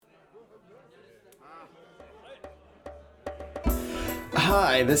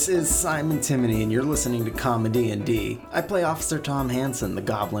Hi, this is Simon Timoney, and you're listening to Comedy D&D. I play Officer Tom Hansen, the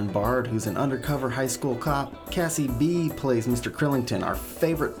Goblin Bard, who's an undercover high school cop. Cassie B plays Mr. Krillington, our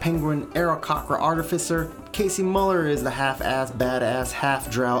favorite penguin Aarakocra artificer. Casey Muller is the half-ass, badass,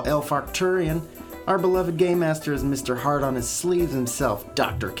 half-drow elf Arcturian. Our beloved game master is Mr. Hard on his sleeves himself,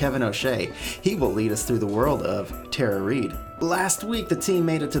 Dr. Kevin O'Shea. He will lead us through the world of Tara Reid. Last week, the team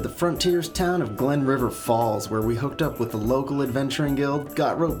made it to the frontiers town of Glen River Falls, where we hooked up with the local adventuring guild,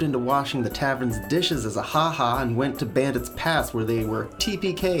 got roped into washing the tavern's dishes as a ha-ha, and went to Bandits Pass, where they were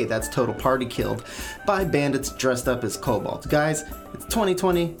TPK, that's Total Party Killed, by bandits dressed up as kobolds. Guys, it's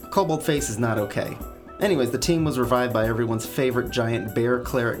 2020, kobold face is not okay. Anyways, the team was revived by everyone's favorite giant bear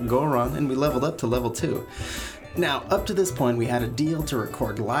cleric Goron, and we leveled up to level 2. Now, up to this point, we had a deal to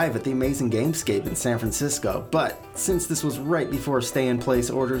record live at the Amazing Gamescape in San Francisco, but since this was right before stay-in-place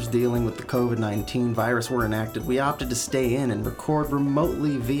orders dealing with the COVID-19 virus were enacted, we opted to stay in and record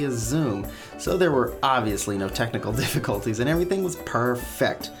remotely via Zoom, so there were obviously no technical difficulties and everything was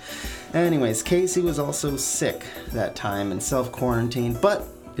perfect. Anyways, Casey was also sick that time and self-quarantined, but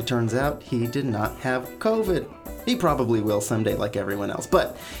it turns out he did not have COVID. He probably will someday like everyone else,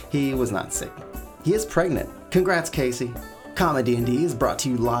 but he was not sick. He is pregnant. Congrats, Casey. Comedy D&D is brought to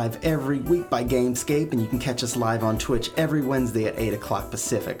you live every week by Gamescape, and you can catch us live on Twitch every Wednesday at 8 o'clock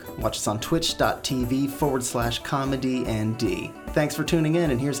Pacific. Watch us on twitch.tv/ComedyND. Thanks for tuning in,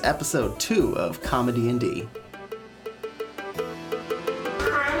 and here's episode 2 of Comedy D.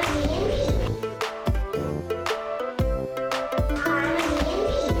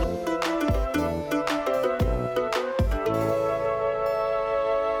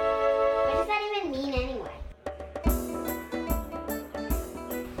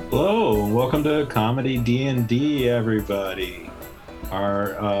 Hello, and welcome to Comedy D&D, everybody.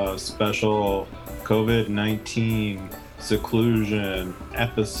 Our special COVID-19 seclusion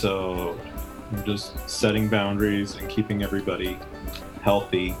episode. We're just setting boundaries and keeping everybody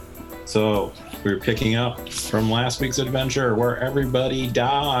healthy. So, we're picking up from last week's adventure where everybody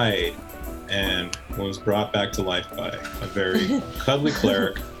died and was brought back to life by a very cuddly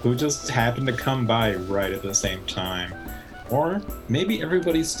cleric who just happened to come by right at the same time. Or maybe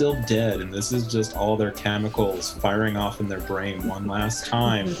everybody's still dead and this is just all their chemicals firing off in their brain one last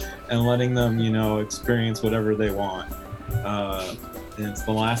time and letting them, experience whatever they want. It's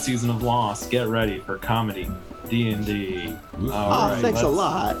the last season of Lost. Get ready for Comedy D&D. Thanks a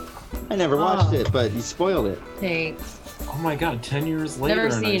lot. I never watched it, but you spoiled it. Thanks. Oh my god, 10 years later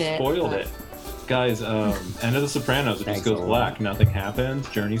and I spoiled it. Guys, end of The Sopranos, it just goes black. Nothing happens.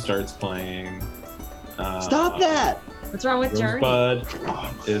 Journey starts playing. Stop that! What's wrong with Journey?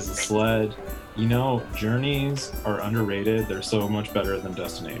 Rosebud is a sled. Journeys are underrated. They're so much better than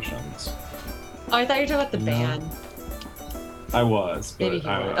Destinations. Oh, I thought you were talking about the band. I was, but Maybe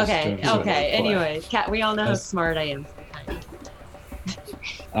I was Okay. Anyway, Kat, we all know how smart I am.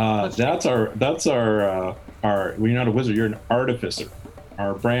 That's our. Well, you're not a wizard. You're an artificer.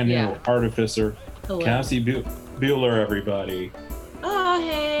 Our brand new artificer, Hello. Cassie Bueller, everybody. Oh,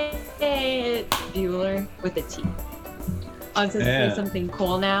 hey, it's Bueller with a T. Oh, so say something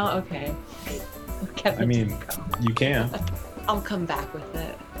cool now? Okay. I mean, you can. I'll come back with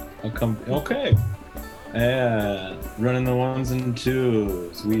it. Okay. And running the ones and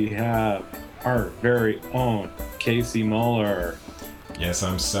twos, we have our very own Casey Muller. Yes,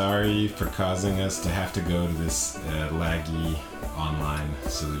 I'm sorry for causing us to have to go to this laggy online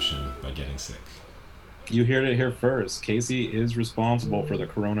solution by getting sick. You heard it here first. Casey is responsible for the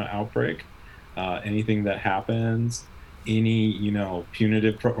corona outbreak. Anything that happens, any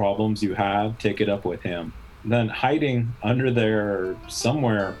punitive problems you have, take it up with him. Then hiding under there,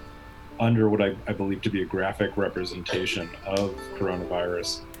 somewhere under what I believe to be a graphic representation of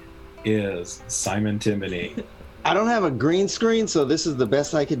coronavirus, is Simon Timoney. I don't have a green screen, so this is the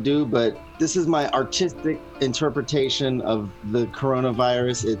best I could do, but this is my artistic interpretation of the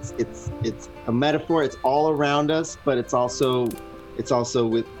coronavirus. It's a metaphor. It's all around us, but it's also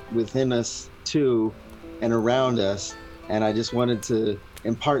within us too, and around us. And I just wanted to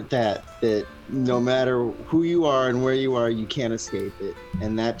impart that no matter who you are and where you are, you can't escape it,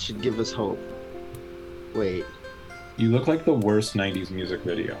 and that should give us hope. Wait. You look like the worst 90s music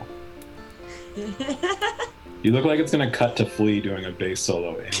video. You look like it's going to cut to Flea doing a bass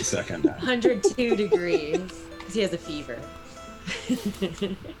solo any second now. 102 degrees. Because he has a fever.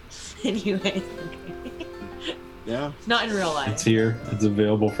 Anyway. Yeah. Not in real life. It's here. It's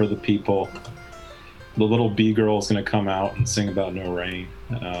available for the people. The little bee girl is going to come out and sing about no rain.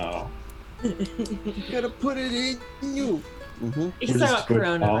 You gotta put it in you. Mm-hmm. You can talk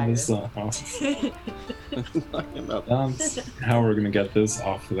about coronavirus. That's how we're going to get this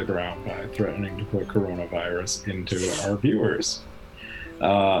off the ground, by threatening to put coronavirus into our viewers.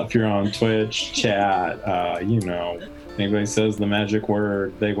 If you're on Twitch, chat, anybody says the magic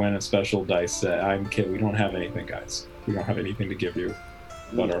word, they win a special dice set. I'm kidding. We don't have anything, guys. We don't have anything to give you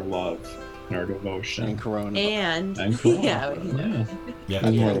but our love and our devotion. And Corona. And Corona. Yeah.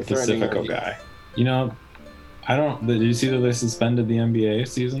 I'm more of a Yeah, threatening Pacifico our- guy. Did you see that they suspended the NBA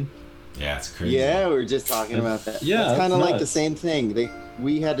season? Yeah, it's crazy. Yeah, we were just talking about that. Yeah, it's kind of that's like the nuts. same thing.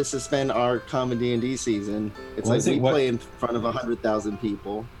 We had to suspend our common D&D season. It's Well, like we play in front of 100,000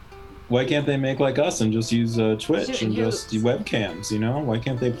 people. Why can't they make like us and just use Twitch and just do webcams, Why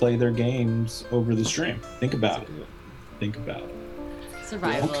can't they play their games over the stream? Think about it.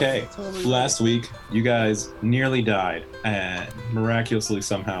 survival. Okay, last week you guys nearly died, and miraculously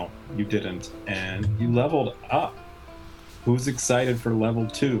somehow you didn't, and you leveled up. Who's excited for level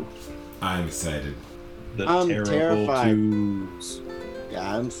 2? I'm excited. The I'm terrible terrified. twos.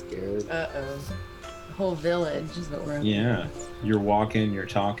 Yeah, I'm scared. Uh-oh. The whole village is what we're up Yeah, you're walking, you're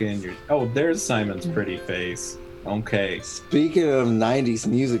talking, oh, there's Simon's pretty face. Okay. Speaking of 90s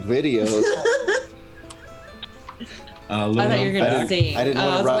music videos, I thought you were going to I sing. didn't I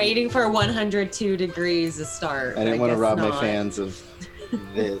wanna was rob- waiting for 102 degrees to start. I didn't want to guess rob my not. fans of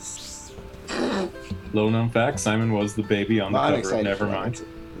this. Little known fact, Simon was the baby on the I'm cover. excited. Never for mind.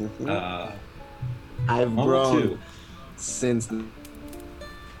 it. Uh, I've level grown 2. since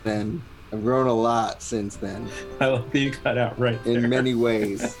then. I've grown a lot since then, I love that you cut out right there. in many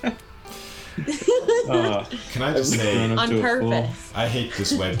ways. Can I just say, Grown up On to a fool. purpose. I hate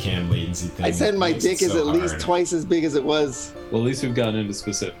this webcam latency thing. I said my Makes it dick is so at least hard. twice as big as it was. Well, at least we've gotten into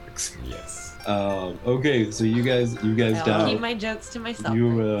specifics. Yes. Okay, so you guys I'll keep died. my jokes to myself.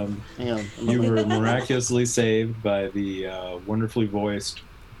 You Hang on. you were miraculously saved by the wonderfully voiced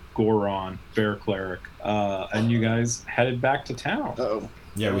Goron, Bear Cleric, and you guys headed back to town. Uh-oh.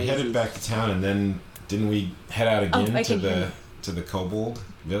 Yeah, we headed back to town, and then didn't we head out again I to can hear the Kobold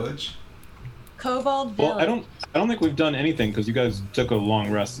village? Kobold Village. Well, I don't think we've done anything because you guys took a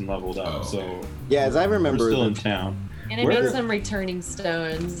long rest and leveled up. Oh, okay. So Yeah, as I we're remember, still in the- town. And I Where- made some returning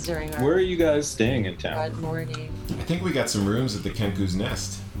stones during our Where are you guys staying in town? good morning. I think we got some rooms at the Kenku's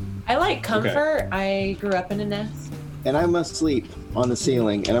Nest. I like comfort. I grew up in a nest. and I must sleep on the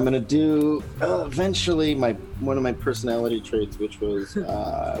ceiling, and I'm gonna do eventually one of my personality traits, which was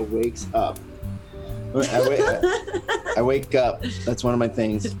wakes up. I wake up. That's one of my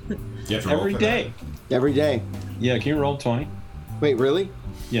things Do you have to roll Every for day. every day. Yeah, can you roll 20? Wait, really?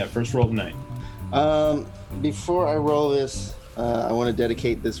 Yeah, first roll of the night. Before I roll this, I want to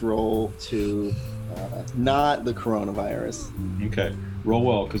dedicate this roll to not the coronavirus. Okay, roll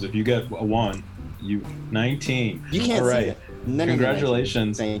well, because if you get a 1, you 19. You can't All see right. it. None of you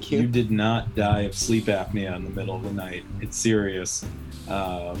Congratulations. Thank you. You did not die of sleep apnea in the middle of the night. It's serious.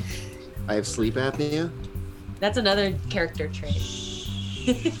 I have sleep apnea. That's another character trait.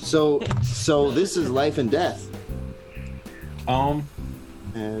 So this is life and death.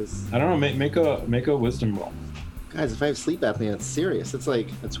 As I don't know. Make a wisdom roll. guys, if I have sleep apnea, it's serious.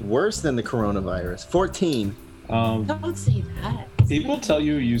 It's worse than the coronavirus. 14. Don't say that. People tell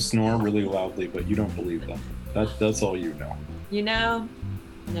you snore really loudly, but you don't believe them. That's all you know. You know?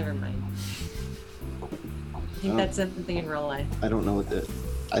 Never mind. I think that's something in real life. I don't know what the.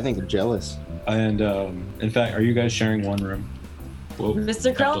 I think they're jealous. And in fact, are you guys sharing one room? Whoa.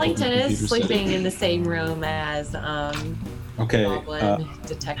 Mr. Crowlington Computer is said- sleeping in the same room as Okay, Goblin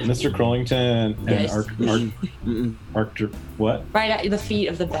Detective. Mr. Crowlington and Yes. Mm-mm. Arctur, what? Right at the feet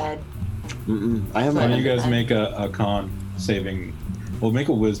of the bed. Mm-mm. I have Why my. don't you guys make a con saving? Well, make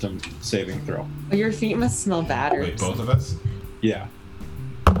a wisdom saving throw. Oh, your feet must smell bad. Wait, both of us? Yeah.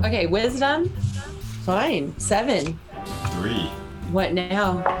 Okay, wisdom. Fine. 7. 3. What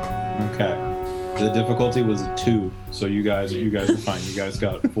now? Okay. The difficulty was a 2, so you guys are fine. You guys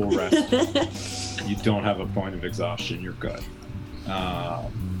got full rest. You don't have a point of exhaustion. You're good.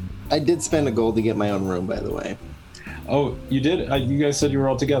 I did spend a gold to get my own room, by the way. Oh, you did? You guys said you were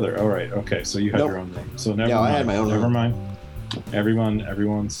all together. All right. Okay. So you had Nope. your own room. So never Yeah, I mind. had my own never room. mind.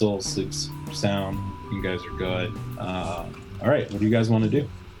 Everyone still sleeps sound. You guys are good. All right. What do you guys want to do?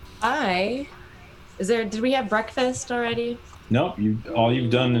 Did we have breakfast already? Nope. All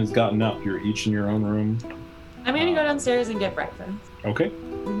you've done is gotten up. You're each in your own room. I'm gonna go downstairs and get breakfast. Okay.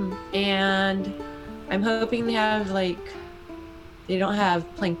 And I'm hoping they don't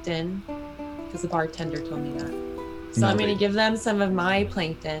have plankton because the bartender told me that. So I'm gonna give them some of my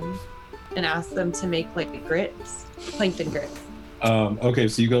plankton and ask them to make like grits, plankton grits. Okay.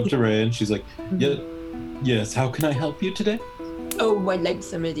 So you go up to Ray and she's like, "Yeah, Yes, how can I help you today? Oh, I'd like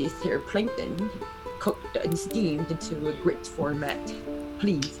some of this here plankton cooked and steamed into a grits format,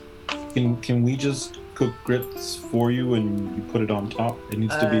 please. Can we just cook grits for you and you put it on top? It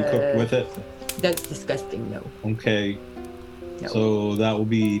needs to be cooked with it? That's disgusting, no. Okay. No. So that will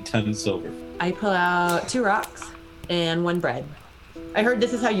be 10 silver. I pull out 2 rocks and 1 bread. I heard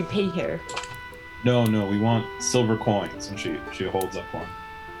this is how you pay here. No, we want silver coins. And she holds up one.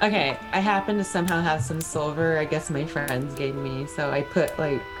 Okay, I happen to somehow have some silver. I guess my friends gave me. So I put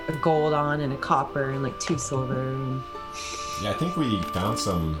like a gold on and a copper and like 2 silver. And... Yeah, I think we found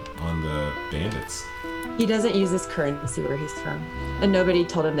some on the bandits. He doesn't use this currency where he's from. And nobody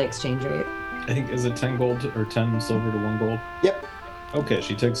told him the exchange rate. I think, is it 10 gold or 10 silver to 1 gold? Yep. Okay,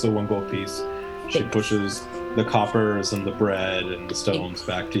 she takes the 1 gold piece. She Thanks. pushes the coppers and the bread and the stones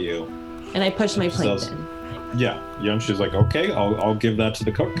back to you. And I push my She says, plankton. Yeah, and she's like, okay, I'll give that to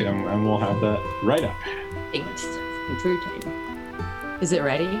the cook and we'll have that right up. Thanks. Thanks for your time. Is it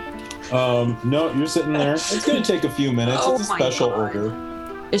ready? No, you're sitting there. It's gonna take a few minutes. Oh It's a my special God.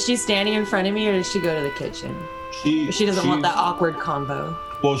 order. Is she standing in front of me or does she go to the kitchen? She doesn't want that awkward combo.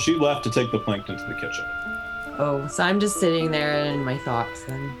 Well, she left to take the plankton to the kitchen. Oh, so I'm just sitting there in my thoughts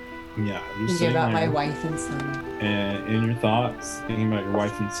and Yeah, you're thinking sitting about my there, wife and son. and in your thoughts, thinking about your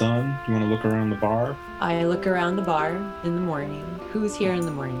wife and son. You want to look around the bar? I look around the bar in the morning. Who's here in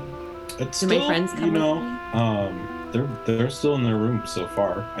the morning? It's Do still, my friends come you know, with me? they're still in their room so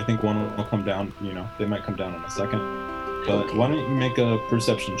far. I think one will come down. You know, they might come down in a second. But Okay. why don't you make a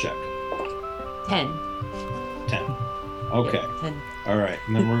perception check? 10. 10. Okay. Yeah, 10. All right.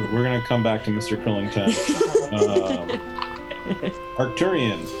 And then we're gonna come back to Mr. Krillington.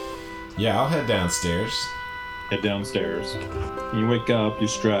 Arcturian, Yeah, I'll head downstairs. head downstairs. You wake up, you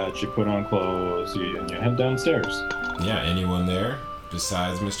stretch, you put on clothes, and you head downstairs. Yeah, anyone there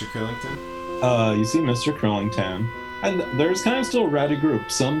besides Mr. Krillington? You see Mr. Krillington, and there's kind of still a ratty group.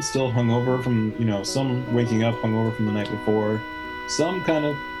 Some still hungover from, some waking up hungover from the night before. Some kind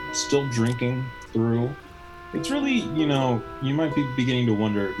of still drinking through. It's really, you might be beginning to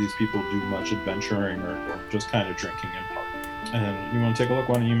wonder if these people do much adventuring or just kind of drinking and partying. And you want to take a look?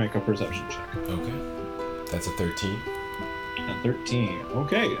 Why don't you make a perception check? Okay. That's a 13. A 13.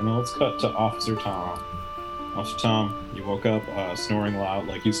 Okay, and then let's cut to Officer Tom. Officer Tom, you woke up snoring loud,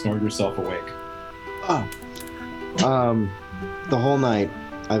 like you snored yourself awake. The whole night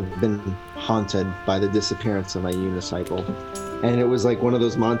I've been haunted by the disappearance of my unicycle. And it was like one of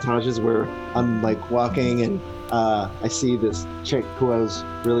those montages where I'm like walking and I see this chick who I was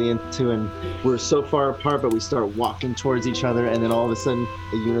really into, and we're so far apart, but we start walking towards each other, and then all of a sudden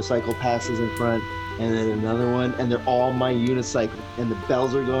a unicycle passes in front, and then another one, and they're all my unicycle, and the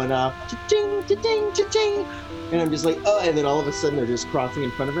bells are going off, cha-ching, cha-ching, cha-ching, and I'm just like, oh, and then all of a sudden they're just crossing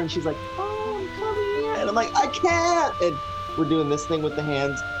in front of her, and she's like, oh, I'm coming here, and I'm like, I can't, and we're doing this thing with the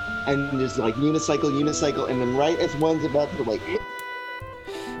hands, and just like unicycle, and then right as one's about to like...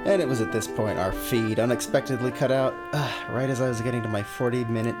 And it was at this point our feed unexpectedly cut out, right as I was getting to my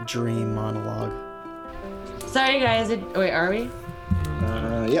 40-minute dream monologue. Sorry, guys. Wait, are we?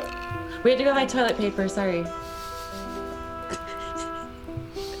 Yep. We had to go buy toilet paper. Sorry.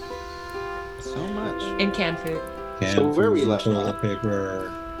 So much. And canned food. So where we left toilet off?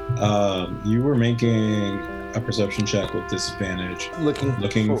 paper. You were making a perception check with disadvantage,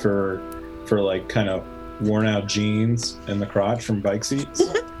 looking for like kind of worn out jeans in the crotch from bike seats.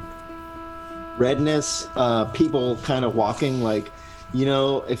 Redness, people kind of walking like,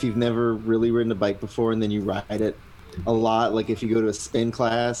 if you've never really ridden a bike before and then you ride it a lot, like if you go to a spin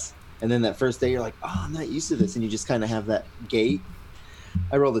class and then that first day you're like, oh, I'm not used to this, and you just kind of have that gait.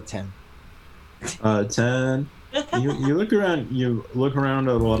 I rolled a 10. 10. You look around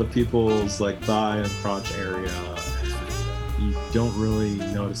at a lot of people's like thigh and crotch area. You don't really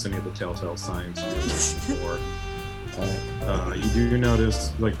notice any of the telltale signs you were looking for. You do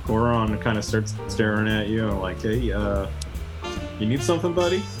notice like Goron kind of starts staring at you and like, hey, you need something,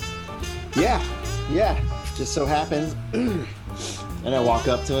 buddy? Yeah. Just so happens. And I walk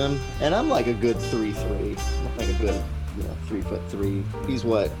up to him, and I'm like a good 3'3", like a good 3'3". He's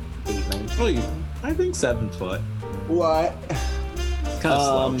what, 8'9"? Well, I think 7 foot. What? Kind of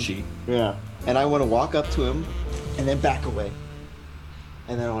slouchy. Yeah. And I want to walk up to him and then back away.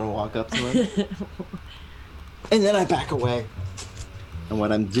 And then I want to walk up to him. And then I back away. And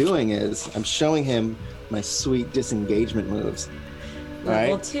what I'm doing is I'm showing him my sweet disengagement moves.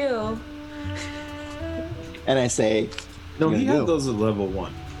 Level Right? 2. And I say, No, "What he you had gonna those at level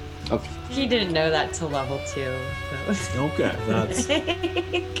 1. do?" Okay. He didn't know that till level 2. Okay,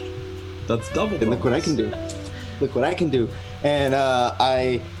 that's double. And look what I can do. Look what I can do. And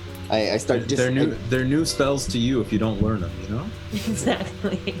I I start they're new spells to you if you don't learn them, you know?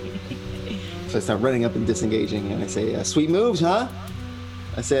 Exactly. So I start running up and disengaging, and I say, "Sweet moves, huh?"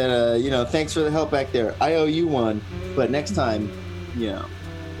 I said, "Thanks for the help back there. I owe you one, but next time,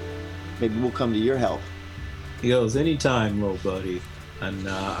 maybe we'll come to your help." He goes, "Anytime, little buddy. And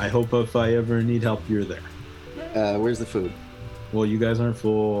I hope if I ever need help, you're there." Where's the food? Well, you guys aren't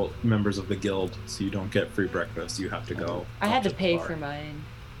full members of the guild, so you don't get free breakfast. You have to go. I had to the pay bar. for mine.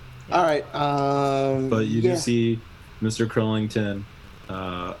 All right. But you do see Mr. Krillington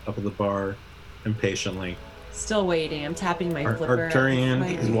up at the bar impatiently. Still waiting. I'm tapping my flipper. Arcturian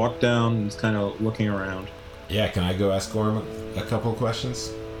has walked down and is kind of looking around. Yeah, can I go ask Gorham a couple of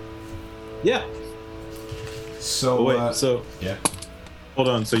questions? Yeah. So, yeah. Hold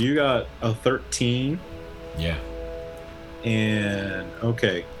on. So you got a 13. Yeah. And,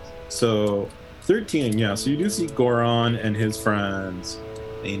 okay. So 13, yeah. So you do see Goron and his friends.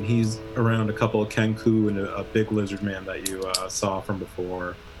 And he's around a couple of Kenku and a big lizard man that you saw from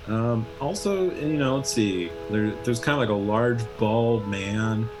before. Also, let's see. There's kind of like a large bald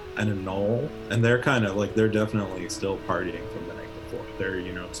man and a gnoll, and they're definitely still partying from the night before. They're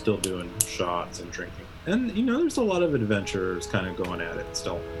still doing shots and drinking, and there's a lot of adventurers kind of going at it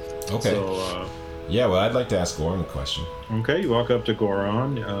still. Okay. So yeah, well, I'd like to ask Goron a question. Okay, you walk up to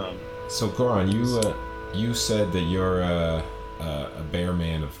Goron. So Goron, you said that you're a bear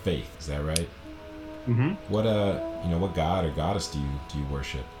man of faith. Is that right? Mm-hmm. What god or goddess do you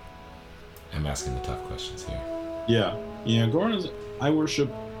worship? I'm asking the tough questions here. Yeah, Goron I worship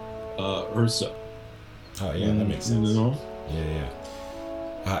Ursa. Oh yeah, that makes sense.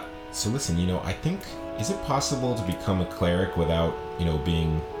 Yeah. So listen, I think, is it possible to become a cleric without,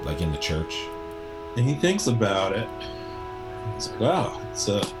 being like in the church? And he thinks about it. He's like, wow, it's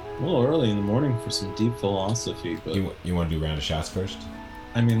a little early in the morning for some deep philosophy, but You want to do a round of shots first?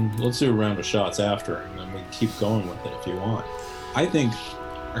 I mean, let's do a round of shots after, and then we can keep going with it if you want. I think,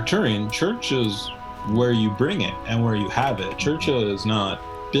 Arcturian, church is where you bring it and where you have it. Church is not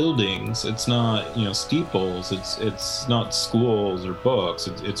buildings. It's not, steeples. It's not schools or books.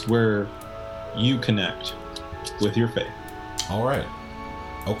 It's where you connect with your faith. All right.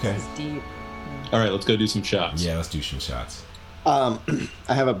 Okay. This is deep. All right, let's go do some shots. Yeah, let's do some shots. I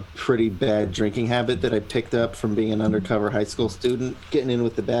have a pretty bad drinking habit that I picked up from being an undercover high school student, getting in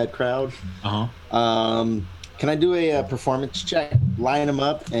with the bad crowd. Can I do a performance check, line them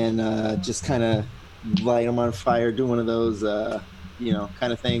up, and just kind of light them on fire, do one of those,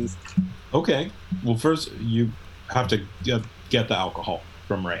 kind of things? Okay. Well, first you have to get the alcohol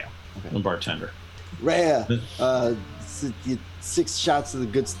from Rhea, the bartender. Rhea, 6 shots of the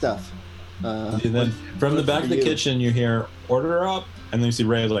good stuff. And then from the back of the kitchen, you hear "order up," and then you see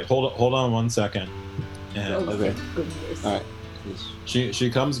Rhea like, "Hold on 1 second." And Okay. All right. she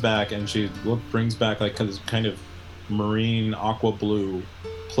comes back and she brings back like this kind of marine aqua blue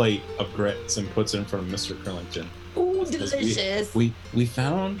plate of grits and puts it in front of Mr. Krillington. Ooh, delicious. We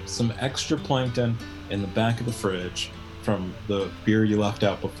found some extra plankton in the back of the fridge from the beer you left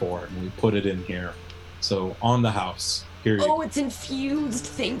out before, and we put it in here. So on the house. Here you Oh, it's infused.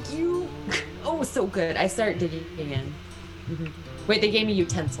 Thank you. Oh, so good. I start digging in. Mm-hmm. Wait, they gave me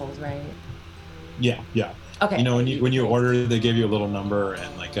utensils, right? Yeah. Okay. When you order, they give you a little number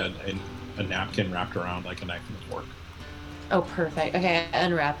and like a napkin wrapped around like a knife and a fork. Oh, perfect. Okay, I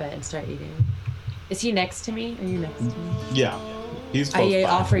unwrap it and start eating. Is he next to me? Are you next to me? Yeah. He's close I by.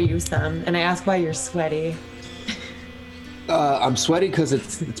 offer you some, and I ask why you're sweaty. I'm sweaty because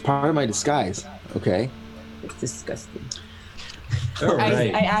it's part of my disguise. Okay. It's disgusting. All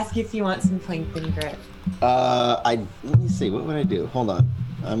right. I ask if you want some plankton grit. Let me see. What would I do? Hold on.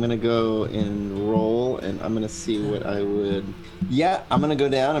 I'm gonna go and roll, and I'm gonna see what I would. Yeah, I'm gonna go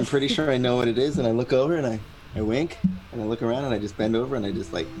down. I'm pretty sure I know what it is, and I look over and I wink, and I look around and I just bend over and I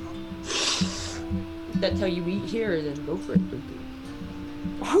just like. That's how you eat here, then go for it.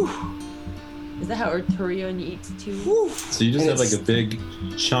 Whew. Is that how Arturian eats too? Whew. So you just have like a big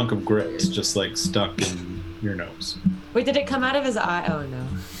chunk of grits just like stuck in your nose. Wait, did it come out of his eye? Oh no.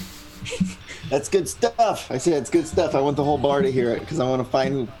 That's good stuff. I said it's good stuff. I want the whole bar to hear it because I want to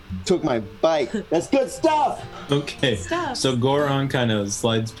find who took my bite. That's good stuff. Okay. Stuff. So Goron kind of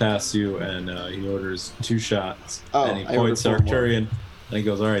slides past you and he orders 2 shots. Oh, and he I points to ordered 4 more. Arcturian and he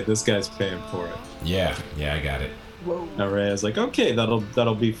goes, "All right, this guy's paying for it." Yeah, I got it. Whoa. And Rhea's like, "Okay,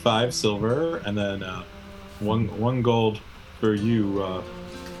 that'll be 5 silver and then one gold for you,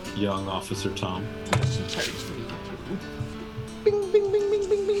 young Officer Tom." She charged me. Bing, bing, bing, bing,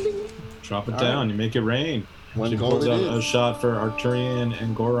 bing, bing, bing. Drop it All down. You make it rain. One She gold pours it out is. a shot for Arcturian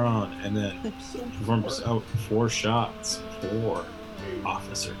and Goron, and then performs out 4 shots. 4.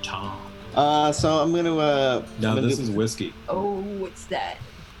 Officer Tom. So I'm gonna. No, this is whiskey. Oh, what's that?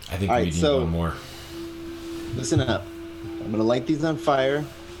 I think All we right, need so- one more. Listen up. I'm gonna light these on fire.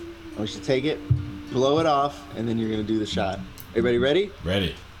 I want you to take it, blow it off, and then you're gonna do the shot. Everybody ready?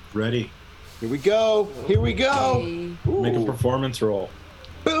 Ready. Ready. Here we go. Here we go. Okay. Make a Ooh. performance roll.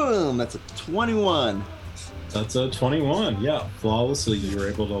 Boom. That's a 21. That's a 21. Yeah, flawlessly. You were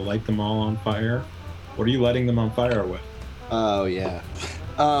able to light them all on fire. What are you lighting them on fire with? Oh yeah.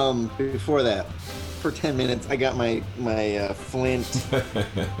 Before that, for 10 minutes, I got my flint.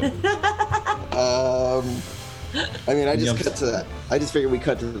 I mean, I just Yep. cut to that. I just figured we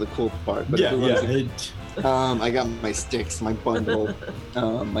cut to the cool part. But Yeah, if we yeah. wanted to- I got my sticks, my bundle,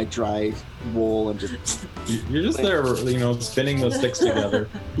 my dry wool, and just. You're just there, spinning those sticks together.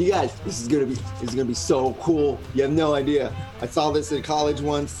 You guys, this is gonna be so cool. You have no idea. I saw this in college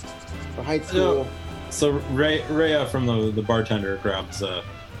once, for high school. So Rhea from the bartender grabs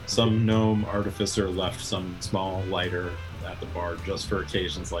some gnome artificer left some small lighter at the bar just for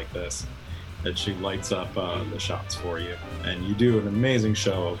occasions like this. And she lights up the shots for you, and you do an amazing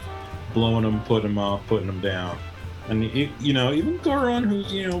show of blowing them, putting them off, putting them down, and even Goron,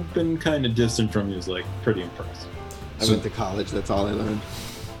 who's been kind of distant from you, is like pretty impressed. I went to college. That's all I learned.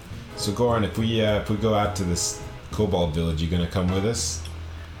 So Goran, if we go out to this Kobold village, you gonna come with us?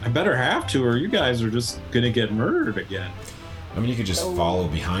 I better have to, or you guys are just gonna get murdered again. I mean, you could just follow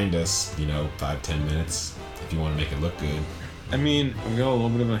behind us, 5-10 minutes, if you want to make it look good. I mean, I've got a little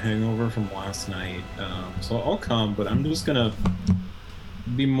bit of a hangover from last night, so I'll come, but I'm just gonna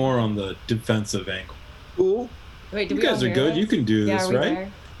be more on the defensive angle. Cool. Wait, do You we all guys are hear good. this? You can do Yeah, this, are we right?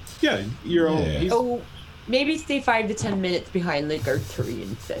 there? Yeah, you're all. Yeah. he's- Oh, maybe stay 5 to 10 minutes behind like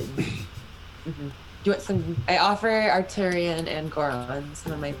Arturian said. Do you want some? I offer Arturian and Goron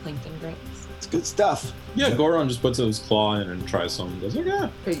some of my plankton grapes. It's good stuff. Yeah, Goron just puts his claw in and tries some. Goes like, yeah,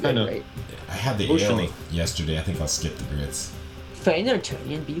 Pretty kind good, of. right? I had the Oceany. ale yesterday. I think I'll skip the grits. Fine,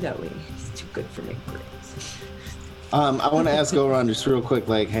 Arturian, be that way. It's too good for my grapes. I want to ask Goron just real quick,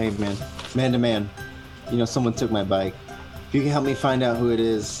 like, hey man to man, someone took my bike. If you can help me find out who it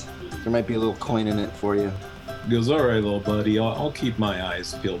is, there might be a little coin in it for you. He goes, all right, little buddy. I'll keep my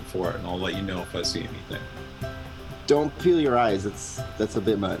eyes peeled for it, and I'll let you know if I see anything. Don't peel your eyes. That's a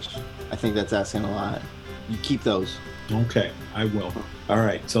bit much. I think that's asking a lot. You keep those. Okay, I will. All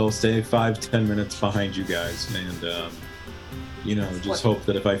right, so I'll stay 5-10 minutes behind you guys, and just hope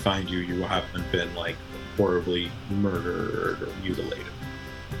that if I find you, you haven't been like horribly murdered or mutilated.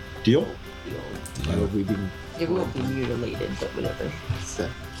 Deal? I would we be It won't be mutilated, but whatever. set.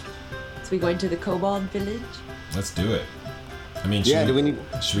 So we going to the Kobold village? Let's do it. I mean, Yeah, do we need?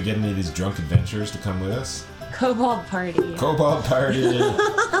 should we get any of these drunk adventurers to come with us? Kobold party. Kobold party!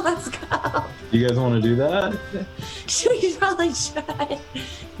 Let's go. You guys want to do that? We probably should.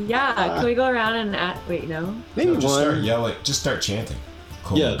 Yeah, can we go around and wait, no? Maybe No, just start one. yelling, just start chanting.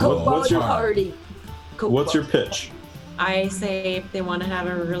 Yeah, Kobold what's your- party. What's your pitch? I say if they want to have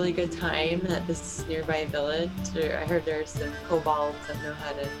a really good time at this nearby village, I heard there's some kobolds that know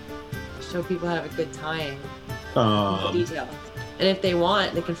how to show people how to have a good time. Detail. And if they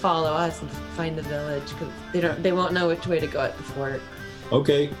want, they can follow us and find the village because they won't know which way to go at the fort.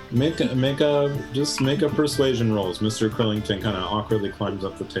 Okay, make a persuasion rolls. Mr. Crillington kind of awkwardly climbs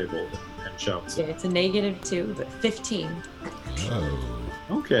up the table and shouts. Yeah, it's a -2, but 15. Oh,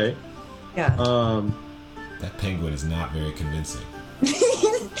 Okay. Yeah. that penguin is not very convincing.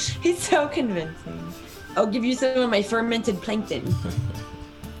 He's so convincing. I'll give you some of my fermented plankton.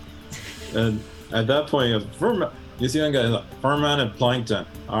 And at that point, he goes, you see that guy, like, fermented plankton.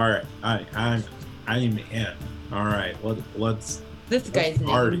 All right, I'm in. All right, let's This guy's name.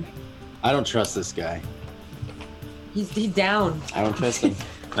 party. I don't trust this guy. He's down. I don't trust him.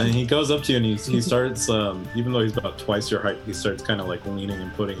 And he goes up to you and he starts, even though he's about twice your height, he starts kind of like leaning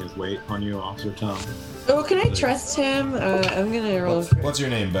and putting his weight on you, Officer Tom. Oh, can I trust him? I'm gonna roll. What's your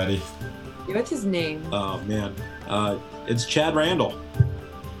name, buddy? What's his name? Oh man, it's Chad Randall.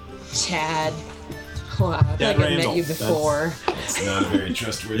 Chad. Wow, I feel Chad like I met Randall. you before. It's not very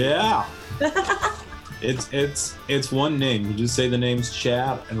trustworthy. Yeah. It's one name. You just say the names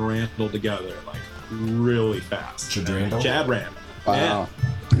Chad and Randall together, like really fast. Chadrandall? Chad Randall. Wow.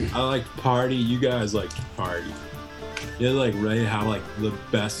 Yeah. I like to party. You guys like to party. You're like ready to have like the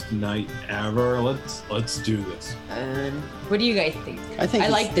best night ever. Let's do this. What do you guys think? I think I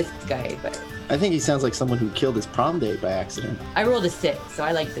he's- like this guy, but I think he sounds like someone who killed his prom date by accident. I rolled a 6, so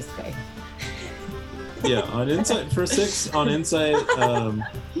I like this guy. Yeah, on insight for 6 on insight,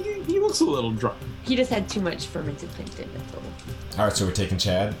 he looks a little drunk. He just had too much fermented plankton. That's all. All right, so we're taking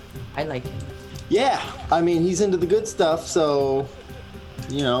Chad. I like him. Yeah, I mean he's into the good stuff, so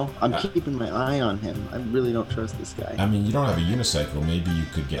you know, I'm keeping my eye on him. I really don't trust this guy. I mean, you don't have a unicycle. Maybe you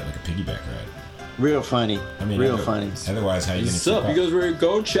could get like a piggyback ride. Real funny. I mean, real funny. Otherwise, how are you gonna What's keep up? up? You guys ready to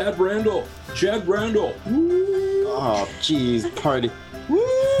go? Chad Randall. Chad Randall. Woo! Oh, jeez, party. Woo!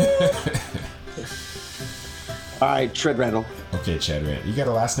 All right, Tread Randall. Okay, Chad Randall. You got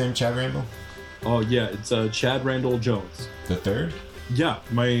a last name, Chad Randall? Oh yeah, it's Chad Randall Jones. The third? Yeah,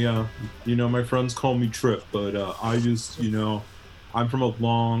 my my friends call me Trip, but I just I'm from a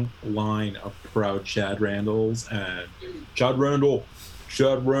long line of proud Chad Randalls, and Chad Randall.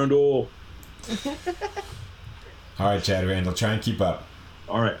 All right, Chad Randall, try and keep up.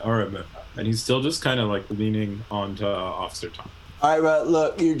 All right, man. And he's still just kind of like leaning onto Officer Tom. All right,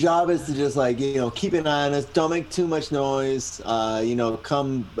 look, your job is to just keep an eye on us. Don't make too much noise.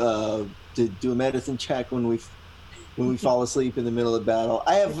 Come to do a medicine check when we fall asleep in the middle of battle.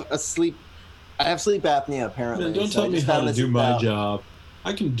 I have sleep apnea apparently. Man, don't tell me how to do my job.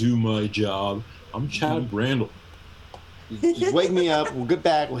 I can do my job. I'm Chad Randall. Just wake me up. We'll get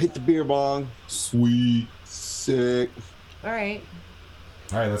back. We'll hit the beer bong. Sweet. Sick. All right.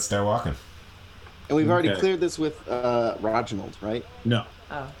 All right, let's start walking. And we've already cleared this with Reginald, right? No.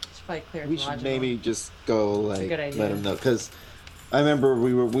 Oh, should probably clear. We should maybe just go let good idea. him know, because I remember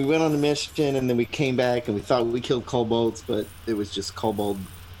we went on a mission and then we came back and we thought we killed kobolds, but it was just kobold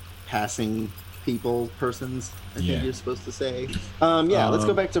passing persons. I think you're supposed to say. Let's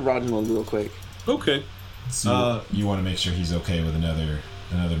go back to Reginald real quick. Okay. So you want to make sure he's okay with another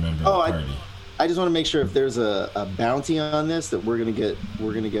member of the party. I just want to make sure if there's a bounty on this that we're gonna get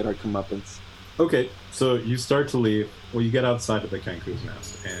our comeuppance. Okay, so you start to leave. Well, you get outside of the Kenku's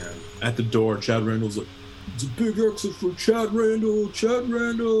nest, and at the door, Chad Randall's like, "It's a big exit for Chad Randall,"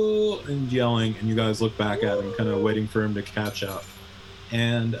 and yelling. And you guys look back at him, kind of waiting for him to catch up.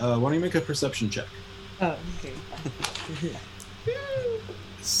 And why don't you make a perception check? Oh, okay.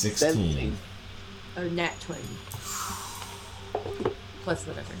 16. Or nat 20. Plus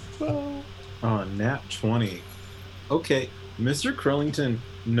whatever. Nat 20. Okay, Mr. Krillington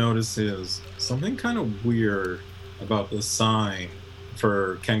notices something kind of weird about the sign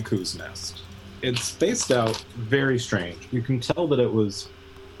for Kenku's nest. It's spaced out very strange. You can tell that it was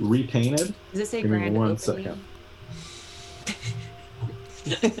repainted. Does it say Give me grand one opening?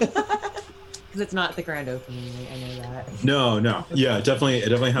 second. Because it's not the grand opening. I know that. No. Yeah, it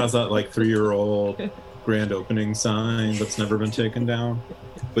definitely has that like 3-year-old grand opening sign that's never been taken down.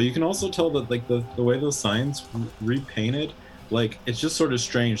 But you can also tell that like the way the sign's repainted, like it's just sort of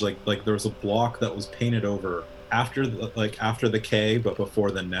strange. Like there was a block that was painted over after the K, but before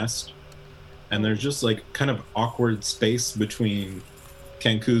the nest. And there's just like kind of awkward space between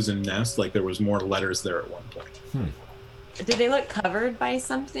Kenku's and nest. Like there was more letters there at one point. Did they look covered by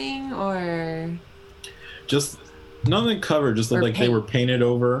something, or just nothing covered? Just that, like they were painted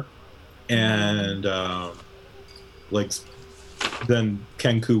over, and then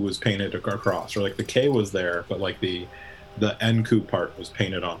Kenku was painted across, or like the K was there, but like the Enku part was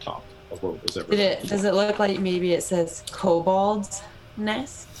painted on top of what was ever. Does it look like maybe it says Kobold's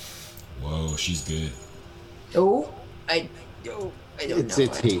Nest? Whoa, she's good. I don't know.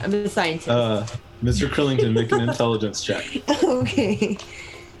 It's he. I'm a scientist. Mr. Krillington, make an intelligence check. Okay.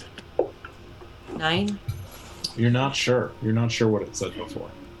 9. You're not sure. You're not sure what it said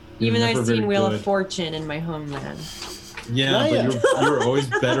before. Even though I've seen Wheel of Fortune in my homeland. Yeah, but you're always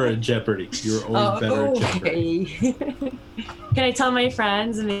better at Jeopardy. You're always better at Jeopardy. Can I tell my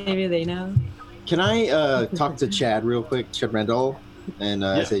friends and maybe they know? Can I talk to Chad real quick, Chad Randall? And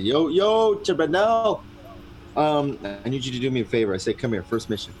I say, yo, Chad Randall. I need you to do me a favor. I say, come here, first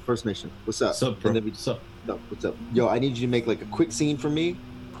mission. What's up? What's up, bro? What's up? Yo, I need you to make like a quick scene for me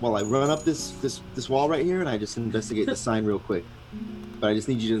while I run up this wall right here and I just investigate the sign real quick. But I just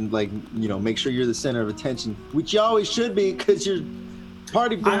need you to make sure you're the center of attention, which you always should be because you're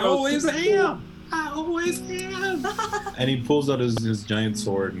party bro. I always am. And he pulls out his giant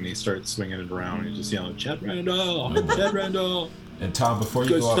sword and he starts swinging it around and he's just yelling, Chad Randall. And Tom, before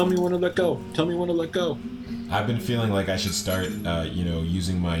you go tell me when to let go. I've been feeling like I should start,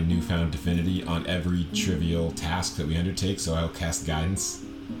 using my newfound divinity on every trivial task that we undertake, so I'll cast guidance.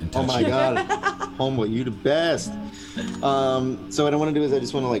 And touch oh my god, Homeboy, you the best. So what I want to do is I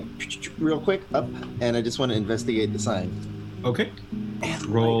just want to real quick up, and I just want to investigate the sign. Okay.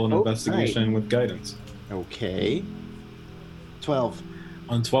 Roll an investigation with guidance. Okay. 12.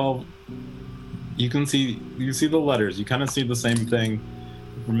 On 12, you see the letters. You kind of see the same thing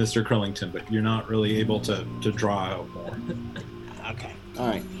from Mr. Krillington, but you're not really able to draw out more. Okay. All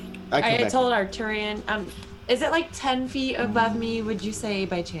right. I told Arturian, is it like 10 feet above me, would you say,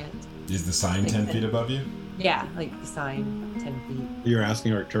 by chance? Is the sign 10 feet above you? Yeah, like the sign 10 10 feet. You're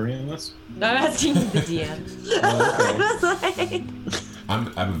asking Arcturian this? No, I'm asking the DM. Oh, okay. I'm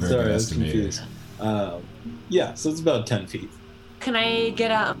a very Sorry, I good was confused. estimator. Yeah, so it's about 10 feet. Can I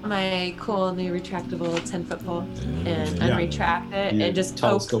get out my cool new retractable 10-foot pole and Yeah. unretract it You and just poke the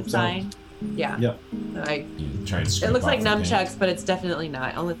telescope sign? Yeah. Yep. Like, You try and it scrape looks like off the paint. nunchucks, but it's definitely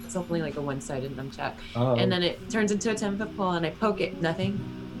not. It's only like a one-sided nunchuck. And then it turns into a 10-foot pole, and I poke it. Nothing.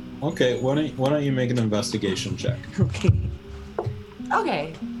 Okay, why don't you make an investigation check? Okay.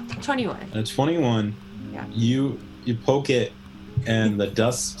 Okay. 21. At 21, Yeah. you poke it, and the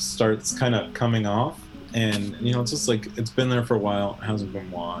dust starts kind of coming off, and it's just like it's been there for a while. It hasn't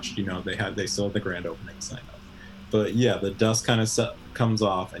been washed. They still have the grand opening sign up, but yeah, the dust kind of comes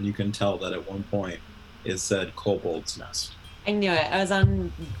off, and you can tell that at one point it said Kobold's Nest. I knew it. I was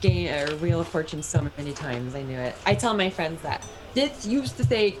on Wheel of Fortune so many times. I knew it. I tell my friends that. This used to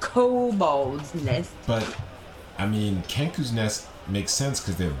say Kobold's Nest. But, I mean, Kenku's nest makes sense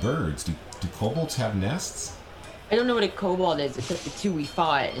because they're birds. Do kobolds have nests? I don't know what a kobold is, except the two we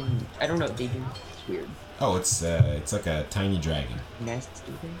fought, and I don't know what they do. It's weird. Oh, it's like a tiny dragon. Nest,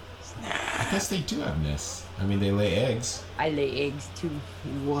 do they? I guess they do have nests. I mean, they lay eggs. I lay eggs too.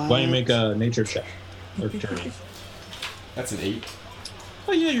 What? Why don't you make a nature check? Arcturian. That's an 8.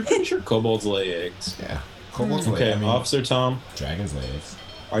 Oh yeah, you're pretty sure kobolds lay eggs. Yeah. Kobolds lay. Okay, I mean, Officer Tom, dragons lay eggs.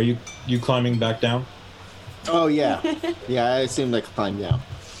 are you climbing back down? Oh yeah, yeah. I assumed I could climb down,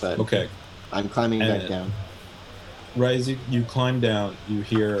 but Okay. I'm climbing back And- down. Right as you climb down, you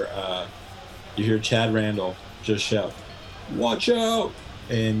hear Chad Randall just shout, "Watch out!"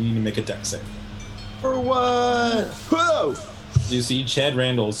 And you need to make a dex save. For what? Whoa! You see Chad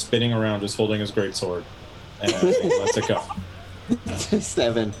Randall spinning around, just holding his greatsword, and he lets it go.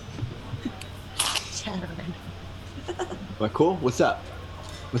 7. Am I cool? What's up?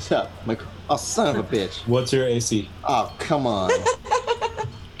 What's up? Oh, son of a bitch. What's your AC? Oh, come on.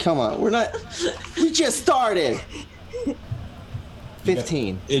 Come on. We just started.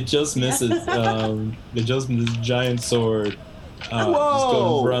 15. It just misses. It just misses giant sword. Just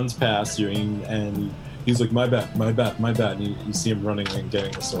Whoa! runs past you, and he's like, "My bad, my bad, my bad." And you see him running and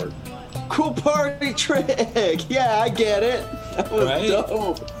getting the sword. Cool party trick. Yeah, I get it. That was Right?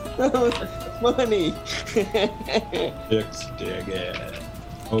 dope. That was funny. Dig it. Okay.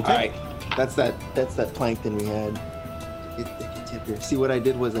 All right. That's that plankton we had. Get the tip here. See, what I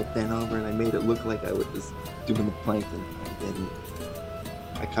did was I bent over and I made it look like I was just doing the plankton. I didn't.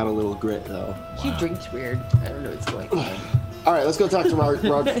 I caught a little grit though. She drinks weird. I don't know what's going on. All right, let's go talk to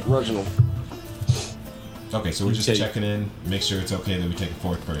Reginald. Okay, so we're just Okay. checking in, make sure it's okay that we take a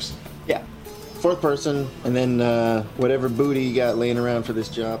fourth person. Yeah, 4th person, and then whatever booty you got laying around for this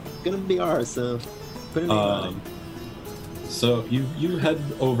job, gonna be ours. So put a name on it. So you head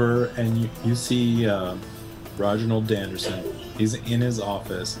over and you see Reginald Danderson. He's in his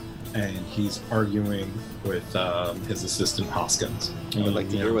office and he's arguing with his assistant Hoskins. I would like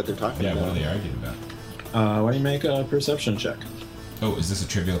to hear what they're talking Yeah, what are about. they arguing about? Why don't you make a perception check? Oh, is this a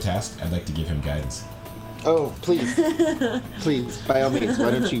trivial task? I'd like to give him guidance. Oh, please, please, by all means,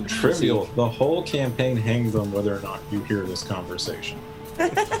 why don't you Trivial. proceed? The whole campaign hangs on whether or not you hear this conversation.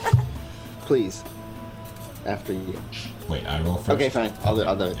 Please, after you. Wait, I roll first? Okay, fine. I'll do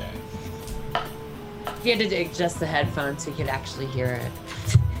it. Yeah. You had to adjust the headphones so you could actually hear it.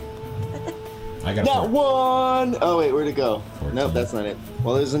 I got Nat 1! Oh, wait, where'd it go? 14. Nope, that's not it.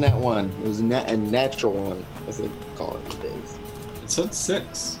 Well, it was a nat 1. It was a natural one, as they call it these days. It said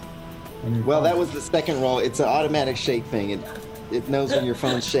 6. on your Well, phone. that was the second roll. It's an automatic shake thing. It knows when your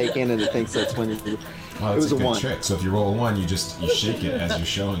phone's shaking, and it thinks that's when you. Oh, It it's was a a good 1. trick. So if you roll a 1, you shake it as you're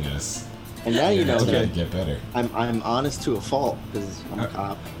showing us. And now you know It's that gonna get better. I'm honest to a fault because I'm a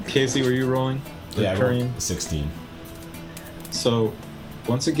cop. Casey, were you rolling? Yeah, I Arcturian? rolled 16. So,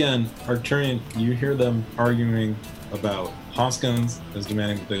 once again, Arcturian, you hear them arguing about Hoskins is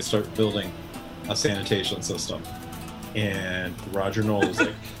demanding that they start building a sanitation system. And Roger Knoll is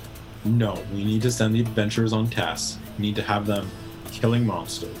like, no, we need to send the adventurers on tasks. We need to have them killing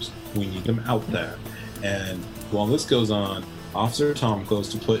monsters. We need them out there. And while this goes on, Officer Tom goes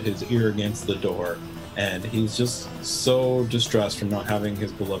to put his ear against the door, and he's just so distressed from not having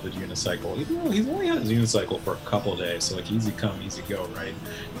his beloved unicycle. Even though he's only had his unicycle for a couple of days, so like easy come, easy go, right?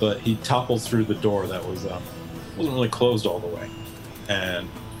 But he topples through the door that wasn't really closed all the way, and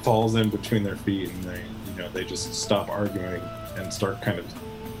falls in between their feet, and they just stop arguing and start kind of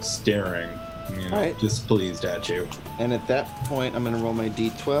staring, Right. displeased at you. And at that point, I'm gonna roll my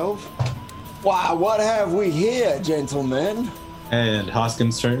d12. Wow, what have we here, gentlemen? And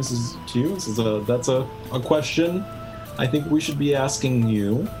Hoskins turns to you and says, that's a question I think we should be asking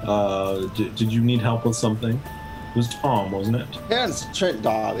you. Did you need help with something? It was Tom, wasn't it? Yeah, it's Trent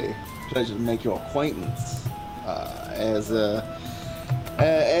Darby. Pleasure to make your acquaintance.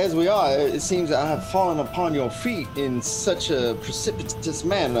 As we are, it seems I have fallen upon your feet in such a precipitous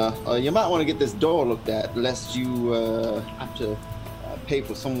manner. You might want to get this door looked at, lest you have to pay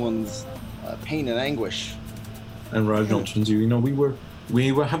for someone's pain and anguish. And Reginald turns to you. You know,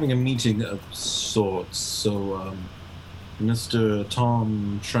 we were having a meeting of sorts. So, Mr.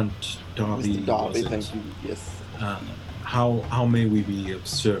 Tom Trent Darby. Mr. Darby, was it? thank you. Yes. How may we be of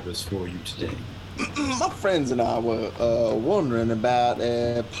service for you today? My friends and I were wondering about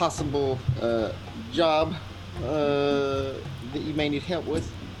a possible job that you may need help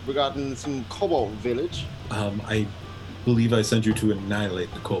with regarding some Cobalt Village. I believe I sent you to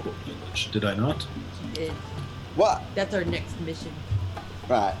annihilate the Cobalt Village. Did I not? Did. What? That's our next mission.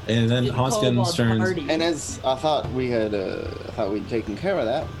 Right. And then The Hoskins Cobalt turns. Party. And as I thought we'd taken care of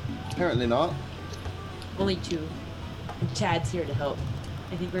that. Apparently not. Only two. Chad's here to help.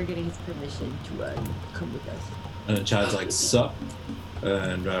 I think we're getting his permission to come with us. And Chad's like, sup?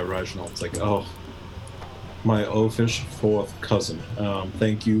 And Reginald's like, oh, my oafish fourth cousin.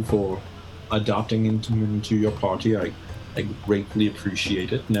 Thank you for adopting into your party. I greatly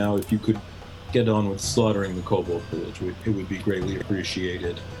appreciate it. Now, if you could get on with slaughtering the Cobalt Village, it would be greatly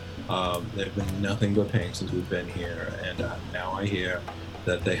appreciated. They've been nothing but pain since we've been here, and now I hear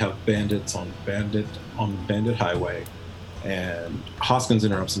that they have bandits on the Bandit Highway. And Hoskins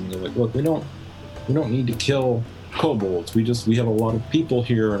interrupts him and they're like, look, we don't need to kill kobolds. We have a lot of people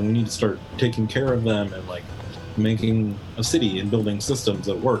here and we need to start taking care of them and like making a city and building systems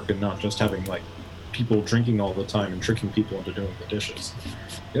that work and not just having like people drinking all the time and tricking people into doing the dishes.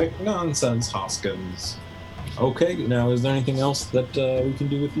 You're like, nonsense, Hoskins. Okay, now is there anything else that we can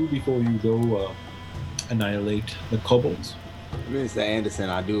do with you before you go annihilate the kobolds? Mr. Anderson,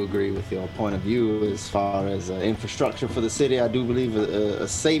 I do agree with your point of view as far as infrastructure for the city. I do believe a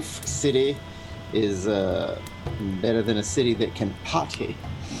safe city is better than a city that can party.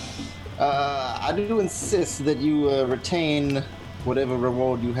 I do insist that you retain whatever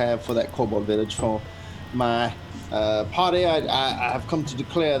reward you have for that Cobalt Village. For my party, I have come to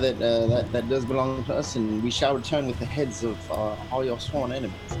declare that that does belong to us, and we shall return with the heads of all your sworn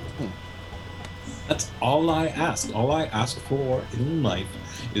enemies. That's all I ask. All I ask for in life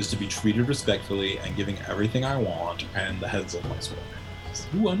is to be treated respectfully and giving everything I want and the heads of my sworn enemies.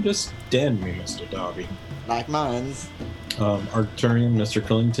 You understand me, Mr. Darby. Like mines. Arcturian, Mr.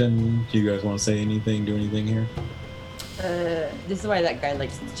 Crillington, do you guys want to say anything, do anything here? This is why that guy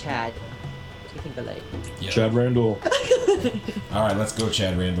likes Chad. What do you think of that? Yeah. Chad Randall. All right, let's go,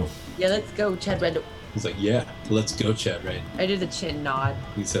 Chad Randall. Yeah, let's go, Chad Randall. He's like, yeah, let's go, Chad Randall. I do the chin nod.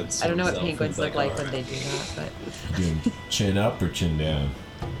 He said I don't know what himself. penguins He's look like all when right. they do that, but Doing chin up or chin down?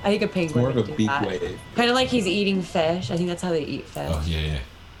 I think a penguin More of would a do beak that. wave. Kind of like he's eating fish. I think that's how they eat fish. Oh, yeah.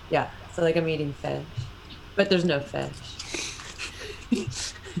 Yeah, so like I'm eating fish. But there's no fish.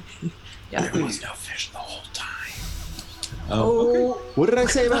 Yeah. There was no fish the whole time. Oh, What did I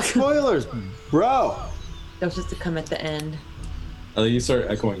say about spoilers, bro? that was just to come at the end. You start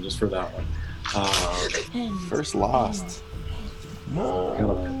echoing just for that one. First lost.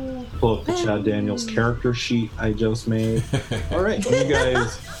 Gotta pull up the Chad Daniels character sheet I just made. All right, you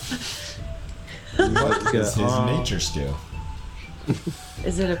guys. What is his nature skill?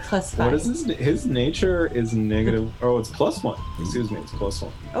 Is it a +5? What is his nature is negative. Oh, it's +1. Excuse me, it's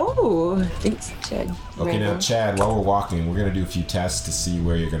 +1. Oh, thanks, Chad. Okay, now, Randall. Chad, while we're walking, we're going to do a few tests to see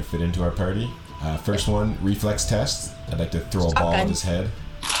where you're going to fit into our party. First one, reflex test. I'd like to throw a ball at his head.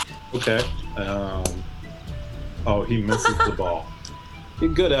 Okay. Oh, he misses the ball.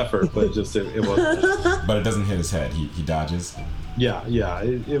 Good effort, but just it wasn't. But it doesn't hit his head. He dodges. Yeah.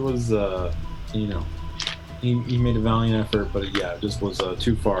 It was. You know, he made a valiant effort, but it just was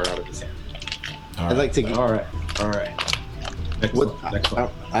too far out of his hand. All I'd right. like to. All right. Next one. Next one.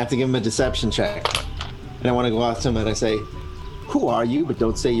 I have to give him a deception check, and I want to go out to him and I say, "Who are you?" But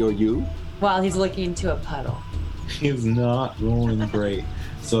don't say you're you. While he's looking into a puddle. He's not rolling great,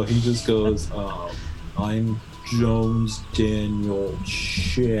 so he just goes, "I'm Jones Daniel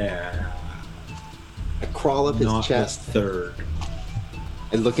Chad, I crawl up his not chest. the third."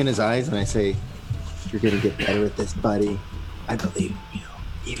 I look in his eyes and I say, "You're gonna get better at this, buddy. I believe in you,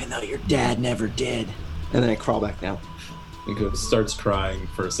 even though your dad never did." And then I crawl back down. He starts crying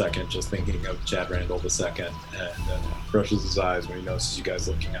for a second, just thinking of Chad Randall II, and then brushes his eyes when he notices you guys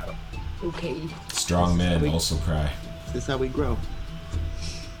looking at him. Okay. Strong men also cry. This is how we grow.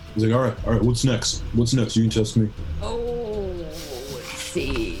 He's like, all right, what's next? What's next? You can test me. Oh, let's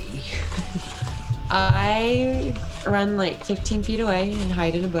see. I run like 15 feet away and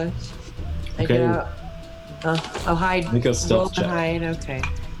hide in a bush. I Okay. get out Oh, hide. Make a stealth Roll to check. hide. Okay.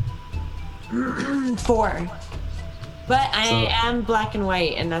 4. But I am black and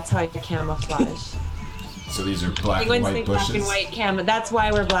white, and that's how I camouflage. So these are black and Penguins white think bushes. black and white camo. That's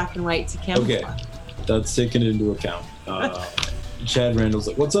why we're black and white to camouflage. Okay, that's taken into account. Chad Randall's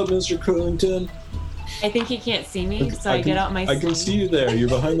like, "What's up, Mr. Curlington?" I think he can't see me, so I get out my I sling. can see you there. You're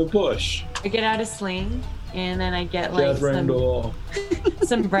behind the bush. I get out a sling, and then I get Chad like Randall.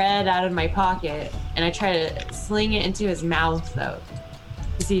 some bread out of my pocket, and I try to sling it into his mouth, though,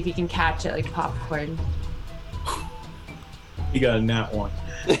 to see if he can catch it like popcorn. He got a nat 1.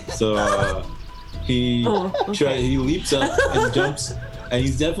 So he okay. he leaps up and jumps, and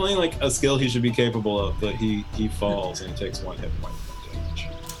he's definitely like a skill he should be capable of, but he falls and he takes 1 hit point damage.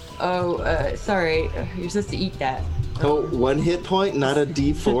 Oh, sorry. You're supposed to eat that. Oh, 1 hit point, not a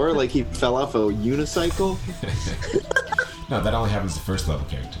D4, like he fell off a unicycle. No, that only happens to first level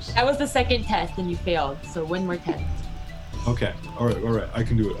characters. That was the second test, and you failed. So one more test. Okay, all right, I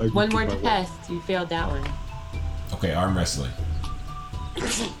can do it. I can One keep more my word. test. You failed that one. Okay, arm wrestling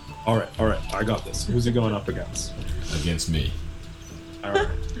All right, I got this. Who's he going up against? against me. All right.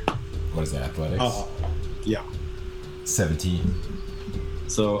 What is that, athletics? Yeah. 17.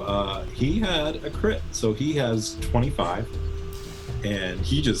 So he had a crit, so he has 25, and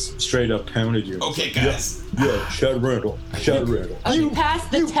he just straight up pounded you. Okay, guys. Yeah, Chad Randall. Oh, you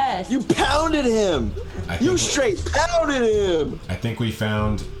passed the test. You pounded him. I You think- straight pounded him. I think we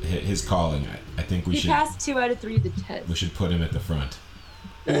found his calling. I think we You should passed 2 out of 3 of the test. we should put him at the front.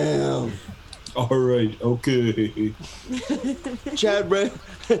 Damn. All right, okay. Chad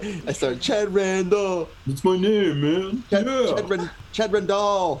Randall. That's my name, man. Chad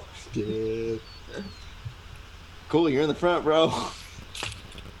Randall. Yeah. Cool, you're in the front, bro.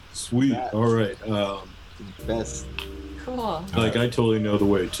 Sweet. All right. Best. Cool. Like I totally know the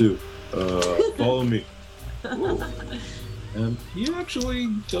way too. Follow me. And he actually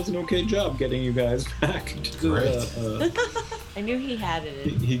does an okay job getting you guys back to the. I knew he had it.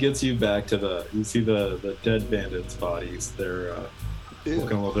 in. He gets you back to the. You see the dead bandits' bodies. They're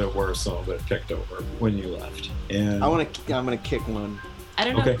looking a little bit worse, a little bit picked over when you left. And I'm gonna kick one. I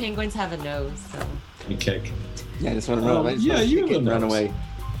don't know Okay. if penguins have a nose, so. you kick. Yeah, I just want to run. I just yeah, wanna you kick have it and a run nose. away.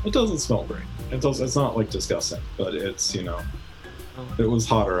 It doesn't smell great. It's not like disgusting, but it's if it was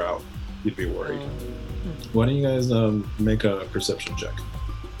hotter out, you'd be worried. Why don't you guys make a perception check?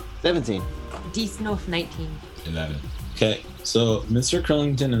 17. D-Snuff 19. 11. Okay, so Mr.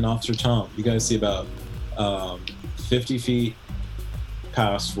 Curlington and Officer Tom, you guys see about 50 feet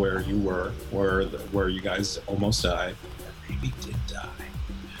past where you were, where you guys almost died, or maybe did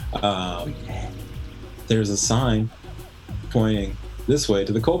die. There's a sign pointing this way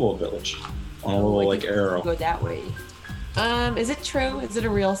to the Kobold Village on a little like arrow. Go that way. Is it true? Is it a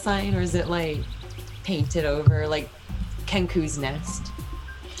real sign, or is it like painted over like Kenku's nest?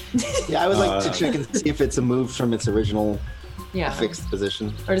 Yeah, I would like to check and see if it's a move from its original Yeah. fixed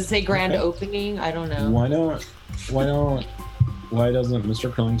position. Or does it say grand Okay. opening? I don't know. Why doesn't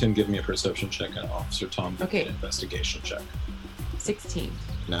Mr. Curlington give me a perception check and Officer Tom give me Okay. an investigation check? 16.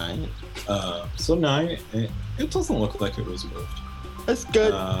 9. So 9, it doesn't look like it was moved. That's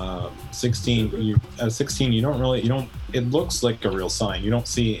good. 16, at 16, you don't, it looks like a real sign. You don't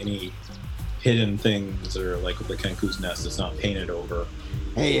see any hidden things or like with the Kenku's nest, it's not painted over.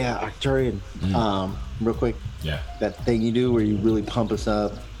 Hey, Arcturian. Real quick. Yeah. That thing you do where you really pump us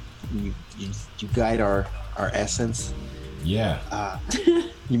up, you guide our essence. Yeah.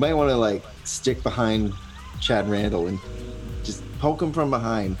 You might want to like stick behind Chad Randall and just poke him from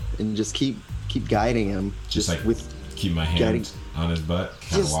behind and just keep guiding him. Just like with keep my hand guiding- on his butt,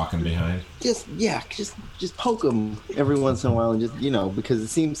 kind of Just- walking behind. just poke him every once in a while and just because it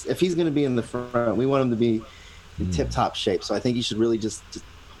seems if he's going to be in the front, we want him to be in tip-top shape. So I think you should really just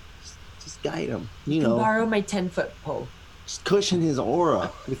guide him. You can borrow my 10-foot pole. Just cushion his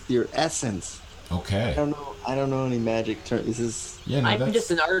aura with your essence. Okay. I don't know any magic term. This is Yeah, no, I'm just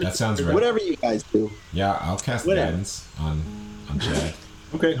an artist. that sounds right. whatever you guys do. Yeah, I'll cast Whatever. guidance on Chad.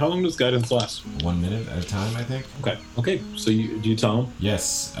 Okay, how long does guidance last? 1 minute at a time, I think. Okay, so do you tell him?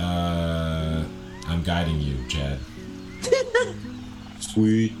 Yes. I'm guiding you, Chad.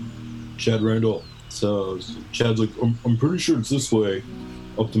 Sweet. Chad Randall. So Chad's like, I'm pretty sure it's this way,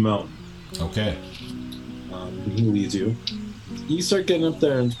 up the mountain. Okay. He leads you. You start getting up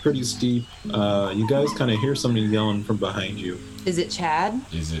there, and it's pretty steep. You guys kind of hear somebody yelling from behind you. Is it Chad?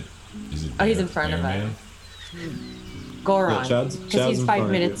 Is it? Oh, he's in front of us. Airman? Goron. Yeah, Chad's Because he's in 5 front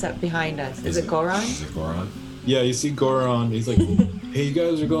of minutes you. up behind us. Is it Goron? Is it Goron? Yeah, you see Goron. He's like, hey, you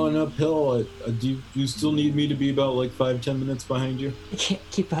guys are going uphill. Do you still need me to be about like 5-10 minutes behind you? I can't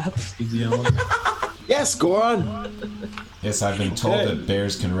keep up. He's yelling. Yes, Goron. Yes, I've been told Okay. that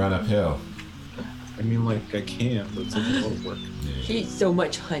bears can run uphill. I mean, like, I can, but it's a lot of work. He eats so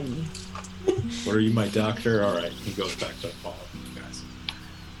much honey. What are you, my doctor? All right, he goes back to following you guys.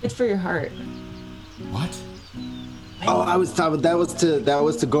 It's for your heart. What? Oh, I was talking. That was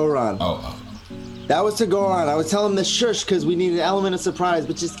to Goron. Oh. That was to Goron. I was telling him to shush because we need an element of surprise,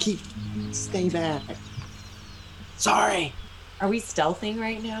 but just stay back. Sorry. Are we stealthing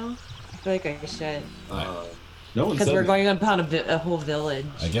right now? I feel like I should. No one Because said we're it. going upon a whole village.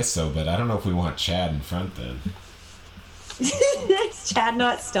 I guess so, but I don't know if we want Chad in front then. Is Chad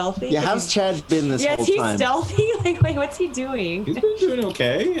not stealthy? Yeah, how's Chad been this Yeah, whole is he time? stealthy? Like, wait, what's he doing? He's been doing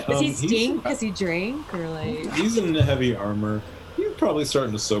okay. Does he He's- stink because he drank? Or like... He's in heavy armor. He's probably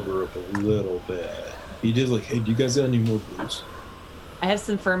starting to sober up a little bit. He did like, hey, do you guys got any more booze? I have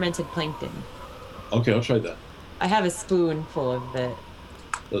some fermented plankton. Okay, I'll try that. I have a spoon full of it.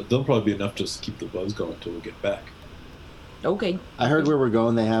 They'll probably be enough just to keep the buzz going until we get back. Okay. I heard where we're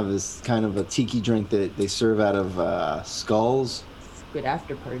going. They have this kind of a tiki drink that they serve out of skulls. Good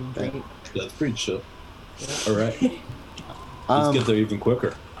after party, right? That's pretty chill. All right, let's get there even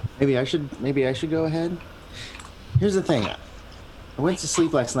quicker. Maybe I should go ahead. Here's the thing. I went to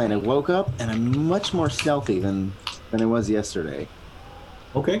sleep last night. I woke up and I'm much more stealthy than I was yesterday.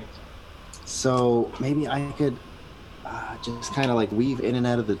 Okay. So maybe I could just kind of like weave in and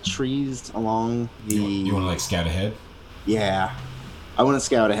out of the trees along the. You want to like scout ahead? Yeah, I want to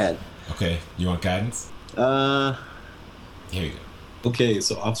scout ahead. Okay. You want guidance? Uh, Here you go. Okay,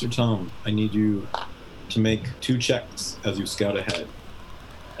 so Officer Tom, I need you to make 2 checks as you scout ahead.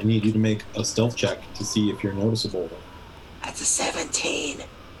 I need you to make a stealth check to see if you're noticeable. that's a 17.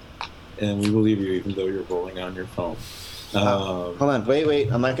 And we believe you even though you're rolling on your phone. Hold on,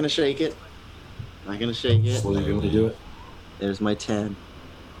 wait. I'm not gonna shake it. I'm not gonna shake it. Will you be able to do it? There's my 10.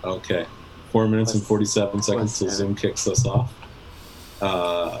 Okay. 4 minutes and 47 seconds till Zoom kicks us off.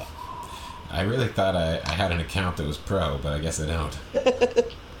 I really thought I had an account that was pro, but I guess I don't.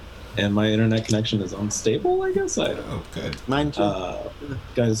 And my internet connection is unstable, I guess. I don't know. Oh, good. Mine too.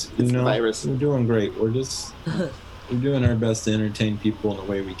 Guys, It's the virus. we're doing great. We're doing our best to entertain people in the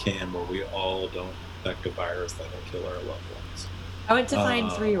way we can, but we all don't affect a virus that'll kill our loved ones. I went to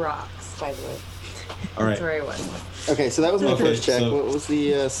find 3 rocks, by the way. All right. That's where I was. Okay, so that was my Okay, first check. so- What was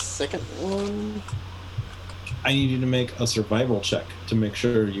the second one? I need you to make a survival check to make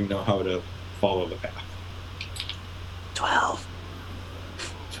sure you know how to follow the path. 12.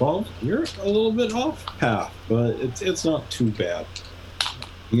 12? You're a little bit off path, but it's not too bad.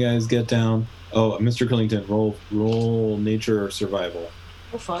 You guys get down. Oh, Mr. Cillington, roll nature or survival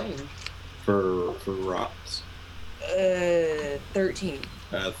Oh, fine. for rocks. 13.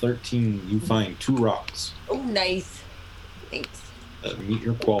 13, you find 2 rocks Oh, nice. Thanks. that meet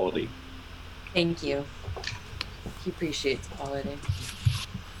your quality. Thank you. He appreciates quality.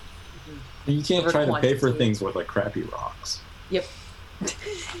 You can't Over try to pay for quantity. things with like crappy rocks. Yep.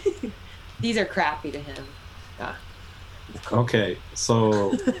 These are crappy to him. Yeah. It's cool. Okay,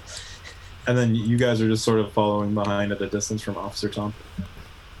 so and then you guys are just sort of following behind at a distance from Officer Tom.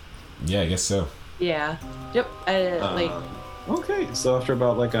 Yeah, I guess so. Yeah. Yep. Like, Okay, so after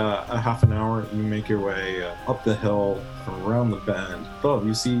about like a half an hour, you make your way up the hill from around the bend. Above,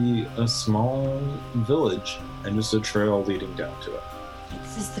 you see a small village and just a trail leading down to it.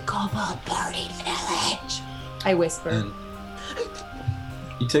 this is the Kobold Party Village. I whisper. And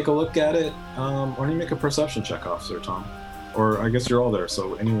you take a look at it. Why don't you make a perception check, Officer Tom? Or I guess you're all there,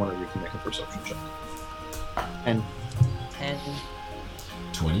 so any one of you can make a perception check. And 10.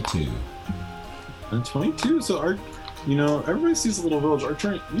 22. And 22. So everybody sees a little village.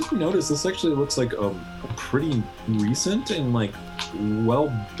 Archer, you can notice this actually looks like a pretty recent and like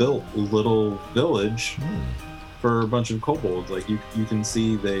well-built little village for a bunch of kobolds. Like you can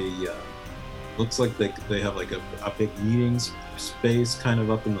see they looks like they have like a big meeting space kind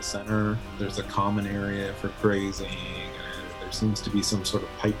of up in the center. There's a common area for grazing, and there seems to be some sort of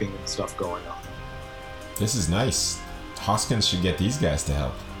piping and stuff going on. This is nice. Hoskins should get these guys to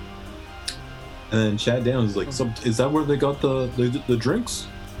help. And then Chad Downs is like, so, is that where they got the drinks?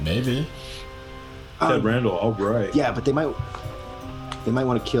 Maybe. Chad Randall, all right. yeah, but they might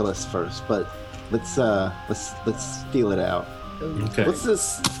want to kill us first. But let's feel it out. Okay.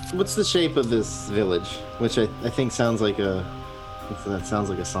 What's the shape of this village? Which I think sounds like a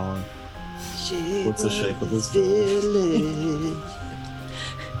song. What's the shape of this village?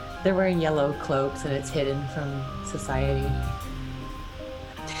 They're wearing yellow cloaks and it's hidden from society.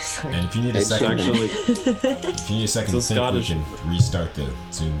 And if you need a It's second, Actually, if you need a second So to think, Scottish- we can restart the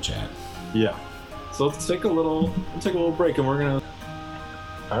Zoom chat. yeah. So let's take a little break, and we're gonna.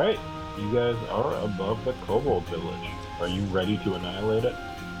 All right. You guys are above the kobold village. Are you ready to annihilate it?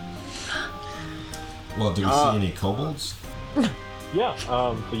 Well, do we see any kobolds? Yeah,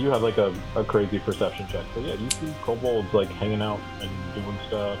 so you have like a crazy perception check. So yeah, you see kobolds like hanging out and doing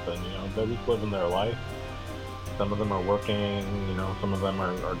stuff, and they're just living their life. Some of them are working, some of them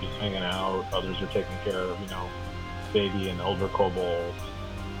are just hanging out. Others are taking care of, baby and older kobolds.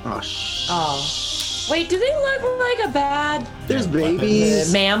 Oh. Wait, do they look like a bad... There's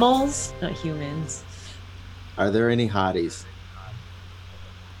babies. Mammals? Not humans. Are there any hotties?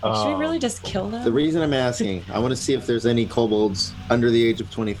 Should we really just kill them? The reason I'm asking, I want to see if there's any kobolds under the age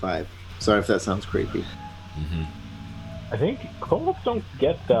of 25. Sorry if that sounds creepy. Mm-hmm. I think kobolds don't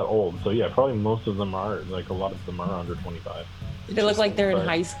get that old, so yeah, probably most of them are, like a lot of them are under 25. Do they look like they're in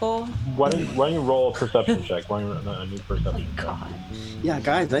high school? Why don't you roll a perception check? Why don't you run a new perception check? God. Yeah,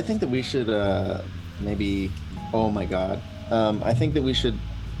 guys, I think that we should maybe... Oh my god. I think that we should...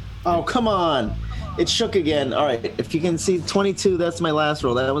 Oh, come on! It shook again. All right, if you can see 22, that's my last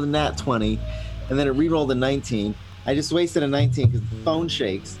roll. That was a nat 20. And then it re-rolled a 19. I just wasted a 19 because the phone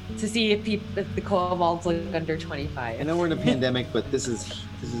shakes. To see if the kobolds look under 25. I know we're in a pandemic, but this is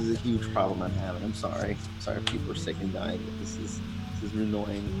a huge problem I'm having. I'm sorry. Sorry if people are sick and dying, but this is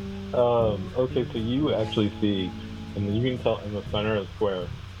annoying. Okay, so you actually see, and you can tell in the center of the square,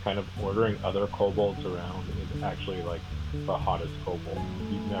 kind of ordering other kobolds around is actually like the hottest kobold.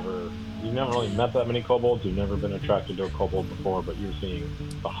 You've never really met that many kobolds. You've never been attracted to a kobold before, but you're seeing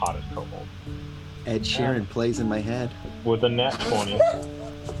the hottest kobold. Ed Sheeran plays in my head. With a nat 20,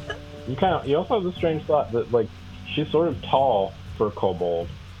 you also have the strange thought that like she's sort of tall for a kobold,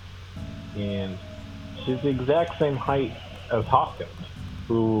 and she's the exact same height as Hopkins,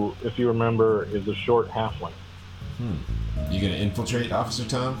 who, if you remember, is a short halfling. You gonna infiltrate, Officer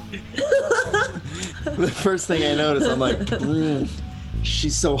Tom? The first thing I noticed, I'm like,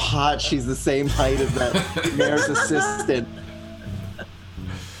 she's so hot. She's the same height as that mayor's assistant.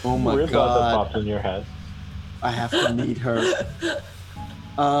 Oh my Weird thought that god! pops in your head. I have to meet her.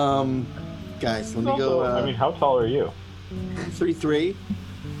 Guys, let me go. I mean, how tall are you? 3'3",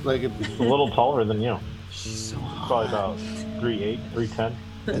 like A little taller than you. she's so hot. Probably about 3'8", 3'10".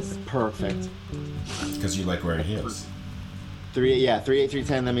 That's perfect. Because you like wearing heels. 3'8",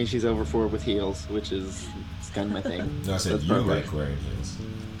 3'10". That means she's over 4 with heels, which is it's kind of my thing. No, I said That's you perfect. like wearing heels.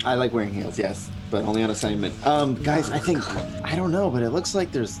 I like wearing heels, yes, but only on assignment. Guys, I don't know, but it looks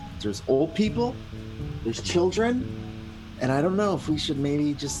like there's old people, there's children, and I don't know if we should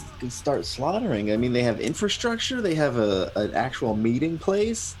maybe just start slaughtering. I mean, they have infrastructure, they have an actual meeting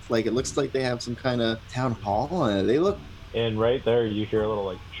place. Like, it looks like they have some kind of town hall, and they look... And right there, you hear a little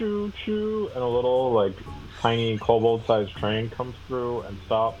like choo choo, and a little like tiny kobold-sized train comes through and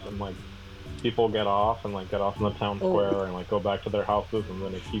stops, and like people get off in the town square and like go back to their houses, and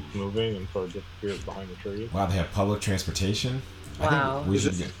then it keeps moving and sort of disappears behind the trees. Wow, they have public transportation? Wow. I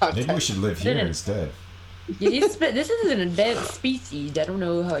think maybe we should live here instead. This is an advanced species. I don't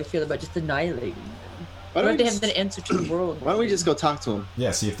know how I feel about just annihilating them. Why What don't, if we they just, have an answer to the world? why don't we just go talk to them?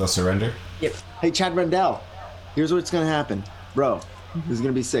 Yeah, see if they'll surrender. Yep. Hey, Chad Rendell, here's what's going to happen. Bro, this is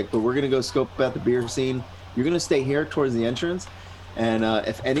going to be sick, but we're going to go scope out the beer scene. You're going to stay here towards the entrance, and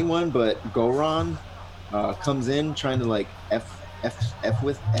if anyone but Goron comes in trying to like F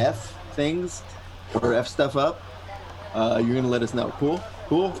with F things or F stuff up, you're going to let us know. Cool?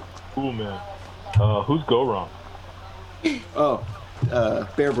 Cool, man. Who's Goron? Oh,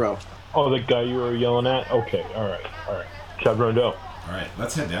 Bear Bro. Oh, the guy you were yelling at? Okay, alright. Chad Rondell. Alright,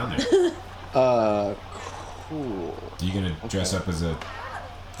 let's head down there. Cool. Are you gonna dress up as a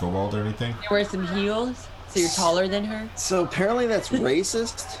kobold or anything? You wear some heels, so you're taller than her. So apparently that's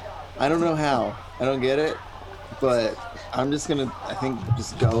racist. I don't know how. I don't get it. But I'm just gonna, I think, I'm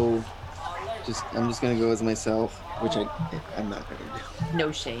just gonna go as myself, which I'm not gonna do.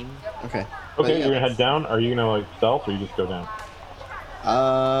 No shame. Okay. But Okay, yeah, you're gonna head down? Are you gonna like stealth, or you just go down?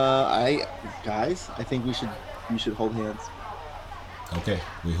 I think we should hold hands. Okay,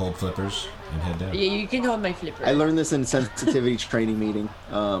 we hold flippers and head down. Yeah, you can hold my flipper. I learned this in sensitivity training meeting.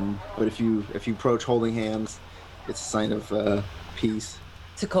 But if you approach holding hands, it's a sign of peace.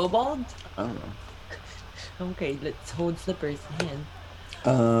 To kobold? I don't know. Okay, let's hold flippers in hand.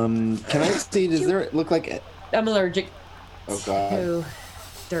 Can I see? Does there look like? I'm allergic Oh God. to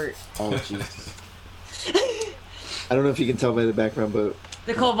dirt. Oh Jesus. I don't know if you can tell by the background, but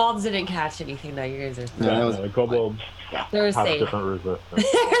The kobolds didn't catch anything though. You guys are. No, that was- the kobolds They're have safe. different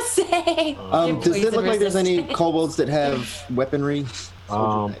resistance. They're safe. does it look like there's any resistant. kobolds that have weaponry?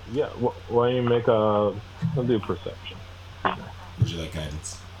 Yeah, why don't you make I'll do perception. Would you like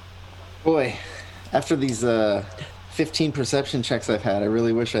guidance? Boy, after these 15 perception checks I've had. I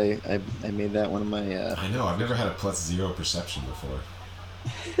really wish I made that one of my. I know. I've never had a +0 perception before.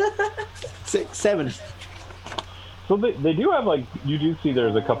 6, 7. So they do have, like, you do see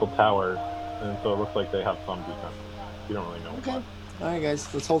there's a couple towers, and so it looks like they have some defense. You don't really know. Okay. All right,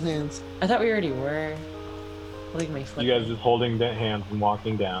 guys, let's hold hands. I thought we already were. Holding my flipper. You guys just holding hands and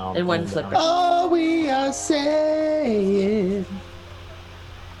walking down. And one flipper. All we are saying.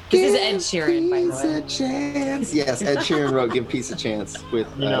 This is Ed Sheeran, by the way. Give peace a chance. Yes, Ed Sheeran wrote "Give Peace a Chance" with.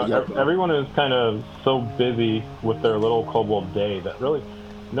 You know, everyone is kind of so busy with their little kobold day that really,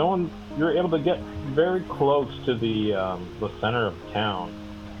 no one. You're able to get very close to the center of town,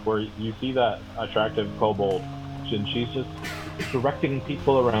 where you see that attractive kobold, and she's just directing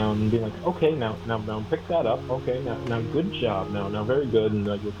people around and being like, "Okay, now pick that up. Okay, now good job. Now very good." And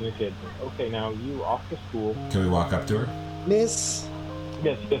like looking at kids, "Okay, now you off to school." Can we walk up to her? Miss.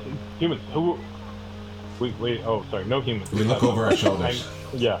 Yes, humans. Who? Wait. Oh, sorry, no humans. We look over our shoulders.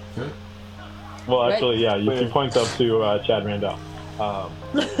 Yeah. Good. Well, actually, yeah. She points up to Chad Randall.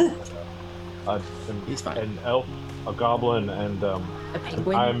 He's fine. An elf, a goblin, and A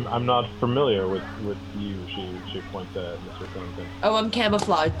penguin? I'm not familiar with you. She points at Mr. Clinton. Oh, I'm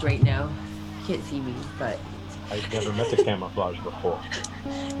camouflaged right now. Can't see me, but I've never met the camouflage before.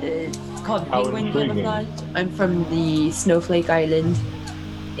 it's called How penguin intriguing. camouflage. I'm from the Snowflake Island,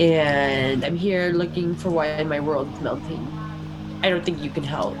 and I'm here looking for why my world's melting. I don't think you can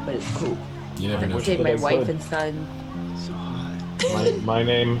help, but it's cool. You never know. Save but my I wife could. and son. So hot. My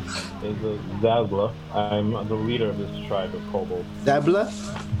name is Zazla. I'm the leader of this tribe of kobolds. Zabla.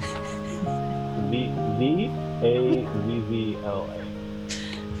 Zazzla.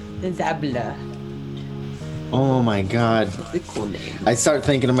 The Zabla. Oh my God. It's a cool name. I start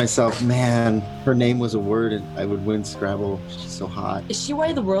thinking to myself, man, her name was a word and I would win Scrabble. She's so hot. Is she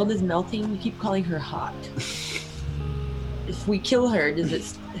why the world is melting? You keep calling her hot. If we kill her, does it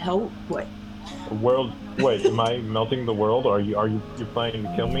help? What? World. Wait, am I melting the world? Or are you planning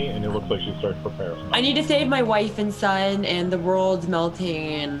to kill me? And it looks like she starts to prepare. I need to save my wife and son, and the world's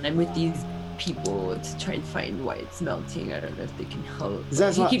melting, and I'm with these people to try and find why it's melting. I don't know if they can help.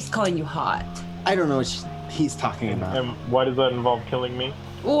 That's He not- keeps calling you hot. I don't know what he's talking about. And why does that involve killing me?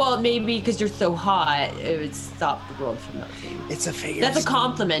 Well, maybe because you're so hot, it would stop the world from melting. It's a figure. That's a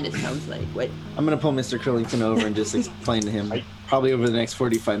compliment, it sounds like. What? I'm gonna pull Mr. Crillington over and just explain to him, probably over the next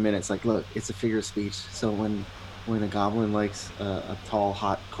 45 minutes. Like, look, it's a figure of speech. So when a goblin likes a tall,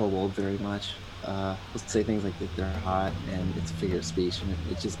 hot kobold very much, we'll say things like that they're hot, and it's a figure of speech, and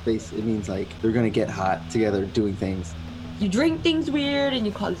it just it means like they're gonna get hot together doing things. You drink things weird, and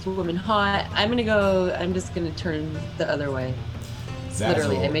you call this woman hot. I'm just gonna turn the other way.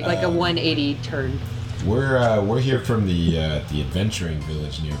 Literally, I make like a 180 turn. We're here from the adventuring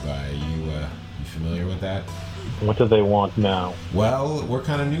village nearby. You familiar with that? What do they want now? Well, we're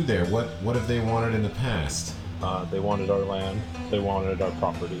kind of new there. What have they wanted in the past? They wanted our land. They wanted our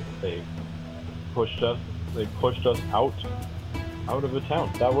property. They pushed us. They pushed us out of the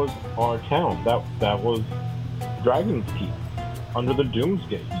town. That was our town. That was Dragon's Keep, under the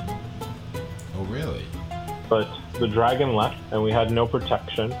Doomsgate. Oh, really? But the dragon left, and we had no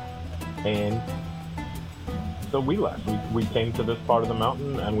protection, and so we left. We came to this part of the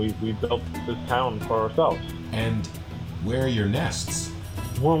mountain, and we built this town for ourselves. And where are your nests?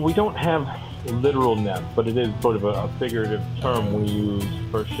 Well, we don't have literal nests, but it is sort of a figurative term we use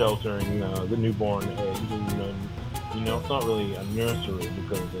for sheltering the newborn eggs. And, it's not really a nursery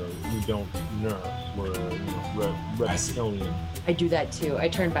because we don't nurse. We're reptilian. I do that too. I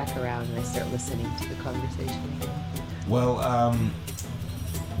turn back around and I start listening to the conversation. Well,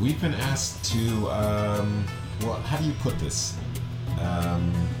 we've been asked to, how do you put this?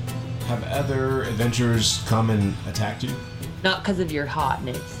 Have other adventurers come and attacked you? Not because of your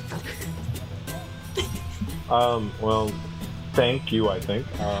hotness. Well, thank you. I think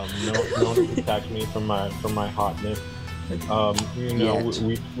no one has attacked me from my hotness.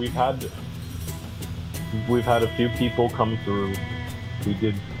 We've had a few people come through.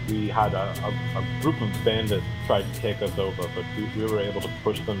 We had a group of bandits try to take us over, but we were able to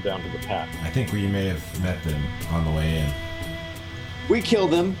push them down to the path. I think we may have met them on the way in. We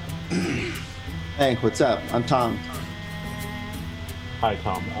killed them. Hank, what's up? I'm Tom. Hi,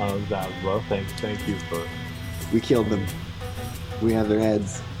 Tom. Zazla. Thank you for. We killed them. We have their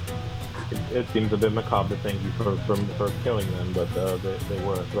heads. It seems a bit macabre to thank you for killing them, but they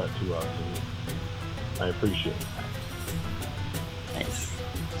were a threat to us, and I appreciate it. Nice.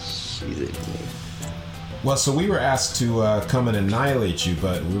 She's it. Well, so we were asked to come and annihilate you,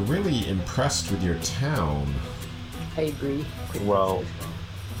 but we're really impressed with your town. I agree. Well,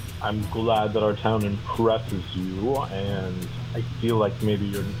 I'm glad that our town impresses you, and I feel like maybe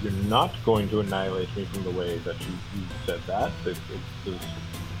you're not going to annihilate me from the way that you said that. It's a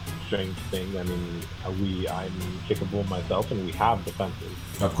strange thing. I mean, I'm kickable myself, and we have defenses.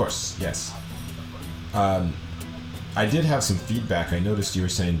 Of course, yes. I did have some feedback. I noticed you were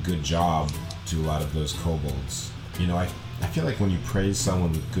saying good job to a lot of those kobolds. You know, I feel like when you praise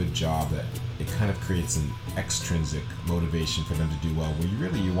someone with good job, that it kind of creates an extrinsic motivation for them to do well,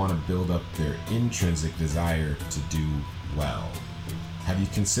 where you want to build up their intrinsic desire to do well. Have you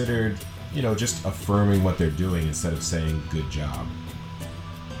considered, just affirming what they're doing instead of saying good job?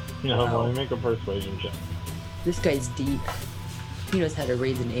 Let me make a persuasion check. This guy's deep. He knows how to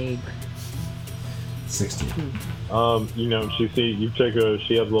raise an egg. 16. She has a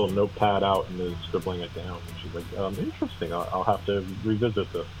little notepad out and is scribbling it down. And she's like, interesting. I'll have to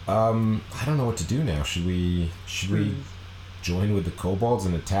revisit this. I don't know what to do now. Should we join with the kobolds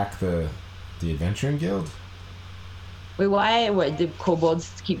and attack the adventuring guild? Wait, why? What, the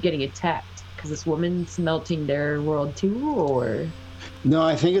kobolds keep getting attacked? Because this woman's melting their world too, or? No,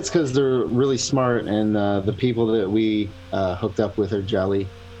 I think it's because they're really smart, and the people that we hooked up with are jelly,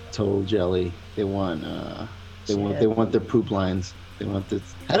 total jelly. They want their poop lines. They want this.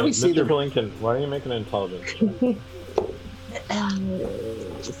 How do we see their? Mr. Billington, why don't you make an intelligence check?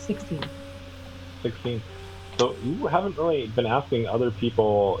 16. 16. So you haven't really been asking other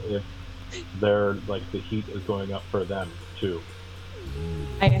people if they're like the heat is going up for them too.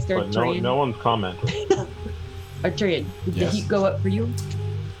 I asked But Arturian. no one's commented. Arturian, did Yes. the heat go up for you?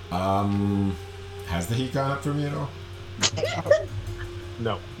 Has the heat gone up for me at all?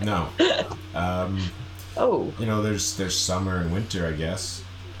 No. No. Oh, There's summer and winter, I guess.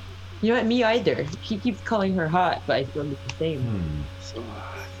 you know what? Me either. He keeps calling her hot, but I feel the same. So,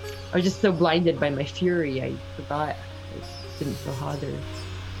 I was just so blinded by my fury, I forgot. I didn't feel hotter.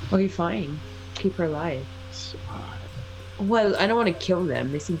 Okay, fine. Keep her alive. so Well, I don't want to kill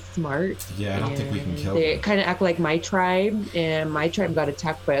them. They seem smart. Yeah, I don't think we can kill They them. kind of act like my tribe, and my tribe got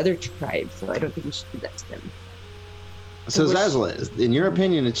attacked by other tribes, so I don't think we should do that to them. So Which- Zazla, in your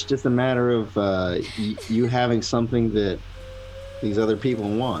opinion, it's just a matter of you having something that these other people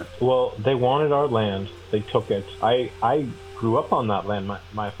want. Well, they wanted our land. They took it. I grew up on that land.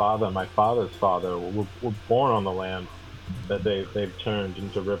 My father and my father's father were born on the land that they've turned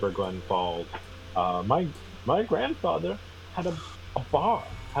into River Glen Falls. My grandfather had a bar,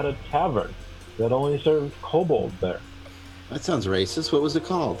 had a tavern that only served kobolds there. That sounds racist. What was it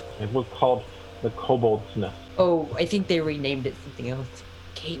called? It was called the Kobold's Nest. Oh, I think they renamed it something else.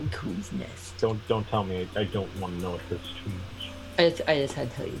 King Coon's Nest. Don't tell me. I don't want to know if it's too much. I just had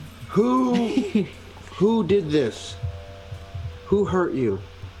to tell you. Who did this? Who hurt you?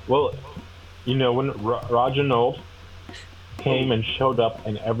 Well, when Roger Nold came and showed up,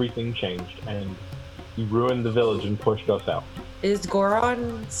 and everything changed, and he ruined the village and pushed us out. Is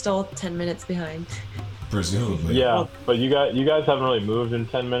Goron still 10 minutes behind? Presumably. Yeah, but you guys haven't really moved in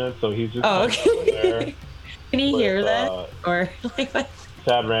 10 minutes, so he's just Oh, over there okay. Can he with, hear that? Or like what?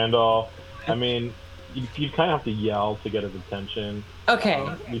 Tad Randolph. I mean, you kind of have to yell to get his attention. Okay.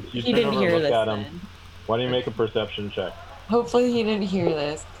 You He turn didn't over and hear look this at him. then. Why don't you make a perception check? Hopefully he didn't hear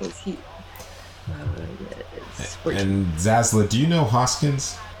this, because he... And Zazla, do you know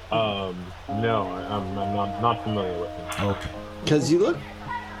Hoskins? No, I'm not familiar with him. Okay. Because you look.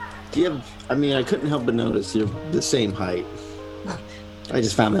 I couldn't help but notice you're the same height. I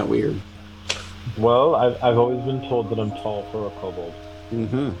just found that weird. Well, I've always been told that I'm tall for a kobold.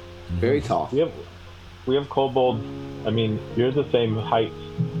 Mm-hmm. Very tall. We have kobolds. I mean, you're the same height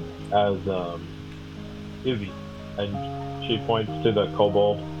as Izzy, and she points to the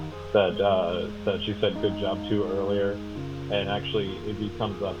kobold that she said good job to earlier. And actually, Izzy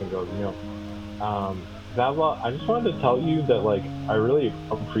comes up and goes, Zazla, I just wanted to tell you that I really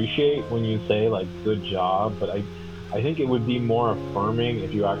appreciate when you say good job, but I think it would be more affirming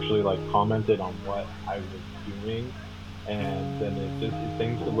if you actually commented on what I was doing, and then it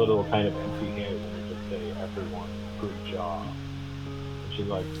seems a little kind of empty-handed when you just say everyone good job. And she's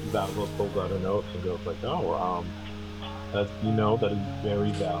like, Zazla pulls out her notes and goes that is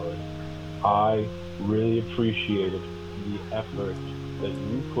very valid. I really appreciated the effort that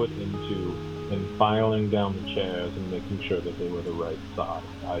you put into in filing down the chairs and making sure that they were the right size.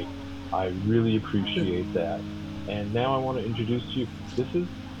 I really appreciate that. And now I want to introduce to you. This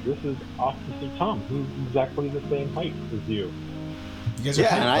is Officer Tom. He's exactly the same height as you. You guys are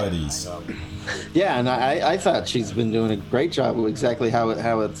Yeah, and height I- buddies. Yeah, and I thought she's been doing a great job with exactly how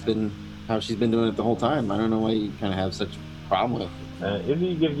she's been doing it the whole time. I don't know why you kind of have such a problem with it.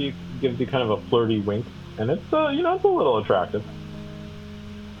 Izzy gives you kind of a flirty wink, and it's it's a little attractive.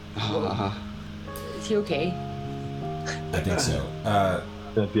 Is he okay? I think so.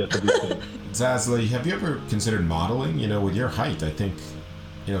 That's yet to be seen. Zazla, have you ever considered modeling? You know, with your height, I think,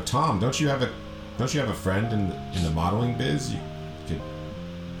 you know, Tom, don't you have a friend in the modeling biz you could,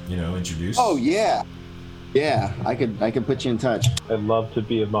 you know, introduce? Oh yeah, yeah. I could put you in touch. I'd love to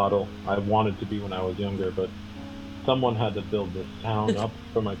be a model. I wanted to be when I was younger, but someone had to build this town up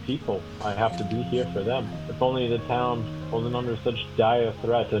for my people. I have to be here for them. If only the town wasn't under such dire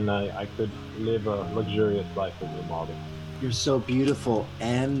threat and I could live a luxurious life as a model. You're so beautiful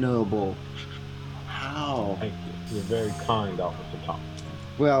and noble. How? Thank you. You're very kind, Officer Tom.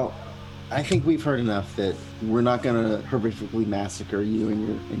 Well, I think we've heard enough that we're not going to horrifically massacre you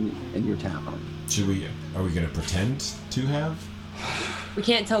in your town. Are we going to pretend to have? We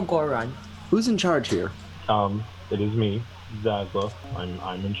can't tell Goron. Who's in charge here? It is me, Zazla.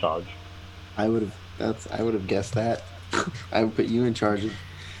 I'm in charge. I would have guessed that. I would put you in charge of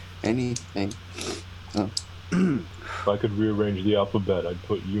anything. Oh. If I could rearrange the alphabet, I'd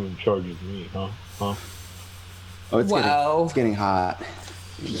put you in charge of me, huh? Oh, it's getting hot.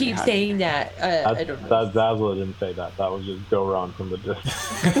 You keep saying that. I don't know. That Zazla didn't say that. That was just Goron from the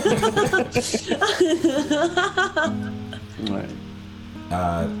distance. Right.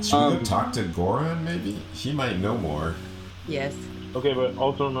 Should we go talk to Goron, maybe? He might know more. Yes. Okay, but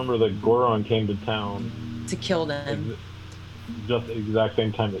also remember that Goron came to town To kill them. just the exact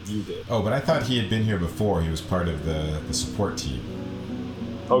same time that you did. Oh, but I thought he had been here before. He was part of the support team.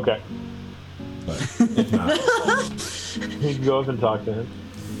 Okay. But if not... You can go up and talk to him.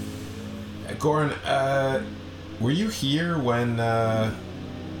 Goran, were you here when the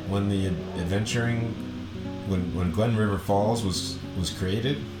adventuring, when Glen River Falls was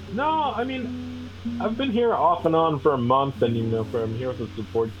created? No, I mean, I've been here off and on for a month, and I'm here with the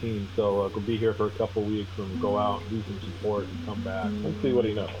support team, so I could be here for a couple weeks and go out and do some support and come back. Let's see what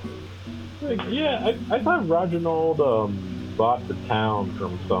he knows. Yeah, I thought Reginald bought the town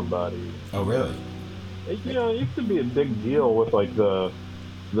from somebody. Oh, really? It used to be a big deal with like the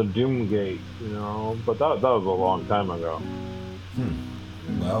Doomgate, but that was a long time ago.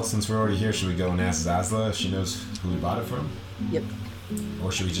 Well, since we're already here, should we go and ask Zazla if she knows who we bought it from? Yep.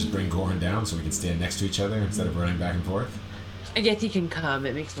 Or should we just bring Goran down so we can stand next to each other instead of running back and forth? I guess he can come.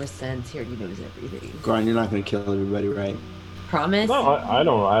 It makes more sense. He already knows everything. Goran, you're not going to kill everybody, right? Promise? No, I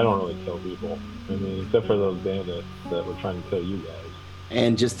don't really kill people. I mean, except for those bandits that were trying to kill you guys.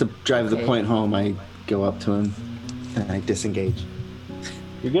 And just to drive the point home, I go up to him and I disengage.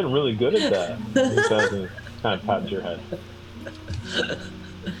 You're getting really good at that. He says and kind of pats your head.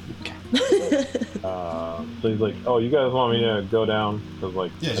 So he's like, "Oh, you guys want me to go down? Because I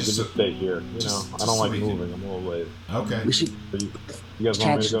could just stay here. I don't like moving. I'm a little late. Okay. We should. So you guys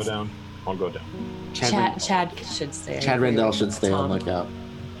want me to go down? I'll go down. Chad should stay. Chad Rendell should stay on lookout.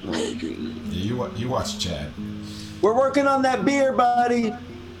 You watch Chad. We're working on that beer, buddy.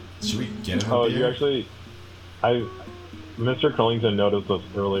 Should we get him a beer? You actually... Mr. Cullington noticed this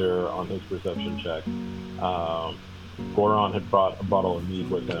earlier on his perception check. Goron had brought a bottle of mead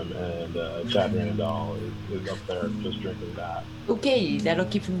with him, and Chad Randall is up there just drinking that. Okay, that'll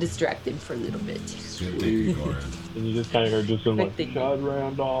keep him distracted for a little bit. Good day, Goran. And you just kind of heard just him like, Chad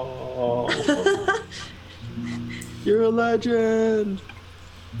Randall. You're a legend.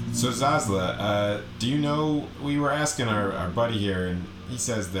 So Zazla, do you know, we were asking our buddy here, and he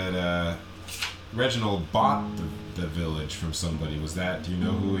says that Reginald bought the village from somebody. Do you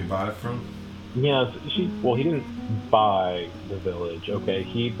know who he bought it from? Yes, he didn't buy the village, okay?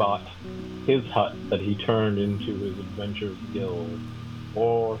 He bought his hut that he turned into his adventurers guild,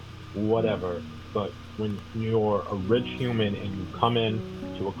 or whatever. But when you're a rich human and you come in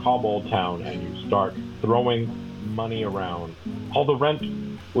to a kobold town and you start throwing money around, all the rent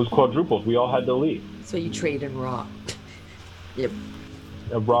was quadrupled. We all had to leave. So you trade in rock. Yep.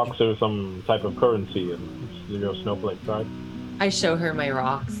 Rocks are some type of currency, and snowflakes, right? I show her my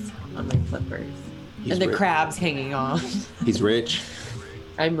rocks on my flippers. He's and the rich. crabs hanging off. He's rich.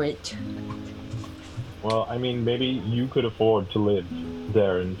 I'm rich. Well, I mean, maybe you could afford to live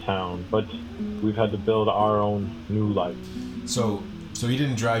there in town, but we've had to build our own new life. So he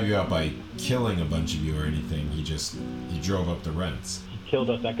didn't drive you out by killing a bunch of you or anything. He drove up the rents. He killed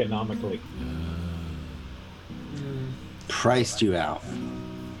us economically. Priced you out.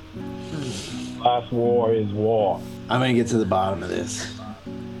 Class war is war. I'm gonna get to the bottom of this.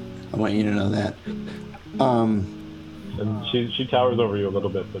 I want you to know that. And she towers over you a little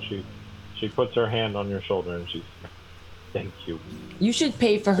bit, but she puts her hand on your shoulder and she's, thank you. You should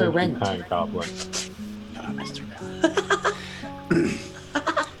pay for her Thank you, rent. kind goblin.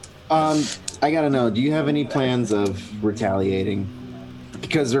 I gotta know, do you have any plans of retaliating?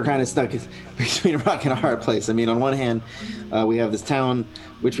 because we're kind of stuck between a rock and a hard place. I mean, on one hand, we have this town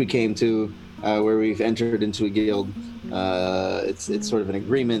which we came to, where we've entered into a guild. It's sort of an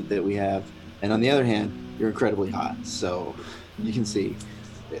agreement that we have, and on the other hand, you're incredibly hot. So you can see,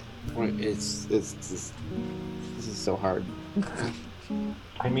 this is so hard.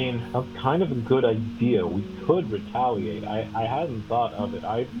 I mean, that's kind of a good idea. We could retaliate. I hadn't thought of it.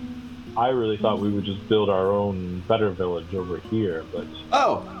 I really thought we would just build our own better village over here, but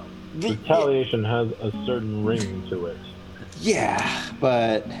retaliation has a certain ring to it. Yeah,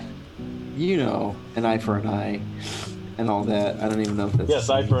 but you know, an eye for an eye and all that. I don't even know if that's yes,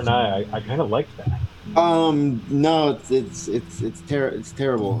 eye for an eye. I kind of like that. No, it's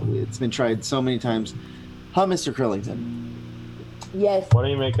terrible. It's been tried so many times. Huh, Mr. Krillington? Yes. Why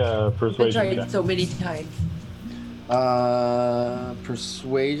don't you make a persuasion I've check? tried so many times.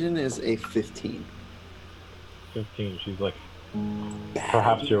 Persuasion is a 15. 15. She's like,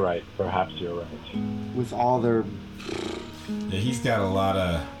 perhaps you're right. Perhaps you're right. With all their Yeah, he's got a lot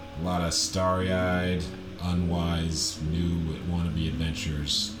of starry-eyed, unwise, new wannabe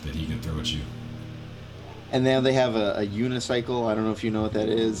adventurers that he can throw at you. And now they have a unicycle. I don't know if you know what that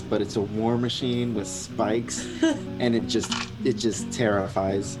is, but it's a war machine with spikes, and it just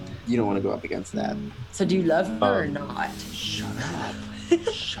terrifies. You don't want to go up against that. So do you love her or not? Shut up.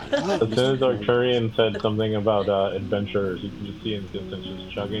 Shut up. As soon as Arcturian said something about adventurers, you can just see in the distance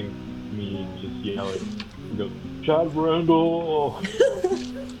just chugging me, just yelling. He goes, Chad Randall!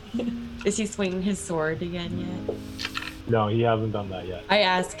 Is he swinging his sword again yet? No, he hasn't done that yet. I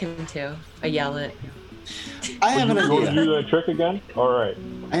ask him to. I yell it. I have an You want to idea. do that trick again? Alright.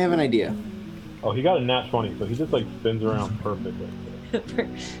 I have an idea. Oh, he got a nat 20, so he just like spins around perfectly.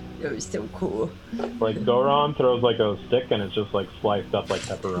 It was so cool. Like Goron throws like a stick and it's just like sliced up like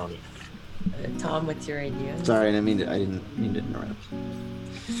pepperoni. Tom, what's your idea? Sorry, I didn't mean to interrupt.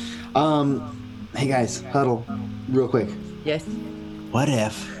 Hey guys, huddle, real quick. Yes. What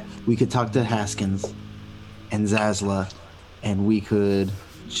if we could talk to Haskins and Zazla, and we could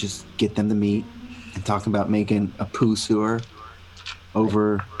just get them to meet and talk about making a poo sewer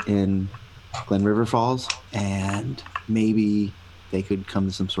over in Glen River Falls, and maybe they could come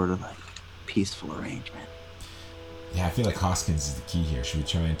to some sort of like peaceful arrangement. Yeah, I feel like Hoskins is the key here. Should we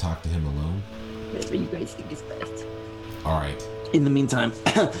try and talk to him alone? Whatever you guys think is best. All right. In the meantime,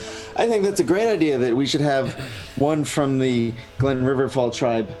 I think that's a great idea that we should have one from the Glen River Fall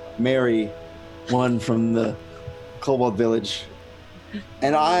tribe marry one from the Cobalt Village.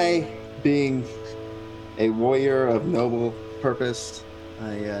 And I, being a warrior of noble purpose,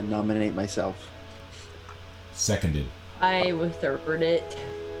 I nominate myself. Seconded. I will third it.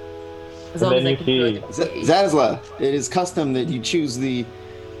 As And long as then I you can see- do it. Zazla, it is custom that you choose the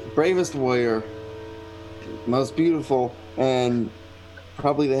bravest warrior, most beautiful, and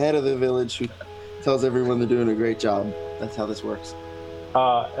probably the head of the village who tells everyone they're doing a great job. That's how this works.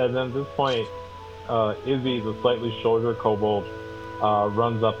 And then at this point, Izzy, the slightly shorter kobold,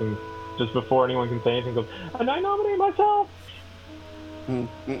 runs up and just before anyone can say anything goes, and I nominate myself!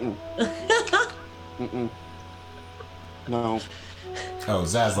 Mm-mm. Mm-mm. No. Oh,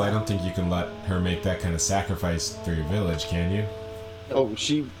 Zazla, I don't think you can let her make that kind of sacrifice for your village, can you?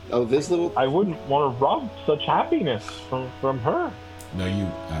 This little... I wouldn't want to rob such happiness from her. No, you.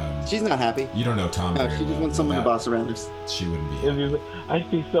 She's not happy. You don't know Tom No, very she just well. wants someone to That- boss around us. She wouldn't be. Izzy's like, I'd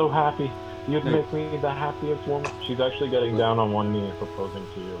be so happy. You'd make me the happiest woman. She's actually getting down on one knee and proposing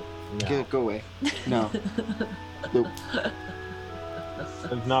to you. Yeah. Go away. No. Nope.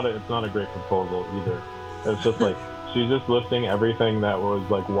 It's not a great proposal either. It's just like she's just listing everything that was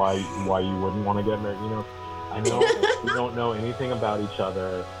like why you wouldn't want to get married. You know, I know we don't know anything about each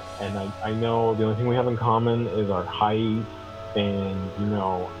other, and I know the only thing we have in common is our height, and you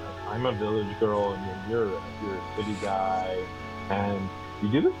know, I'm a village girl and you're a city guy, and you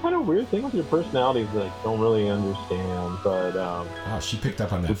do this kind of weird thing with your personalities that I don't really understand, but Oh, she picked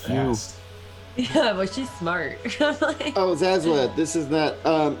up on that It's you. fast. Yeah, but she's smart. I'm like, Oh, Zazla, this is not...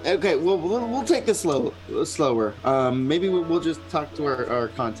 okay, we'll take this slower. Maybe we'll just talk to our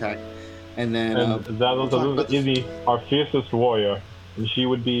contact, and then... And we'll talk about Zazla is our fiercest warrior, and she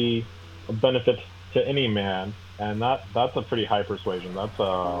would be a benefit to any man, and that's a pretty high persuasion. Let's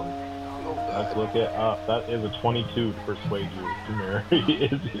look it up. That is a 22 to persuade you to marry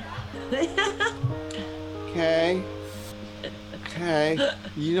Izzy. Okay.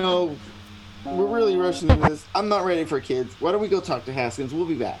 You know, we're really rushing into this. I'm not ready for kids. Why don't we go talk to Haskins? We'll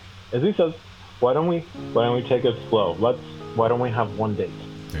be back. Izzy says, "Why don't we take it slow? Why don't we have one date?"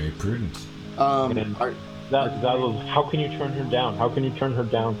 Very prudent. And Zazla's, how can you turn her down? How can you turn her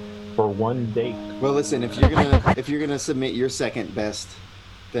down for one date? Well, listen, if you're gonna submit your second best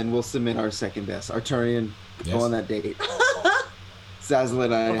Then we'll submit our second best. Arturian, Yes. go on that date. Zazzle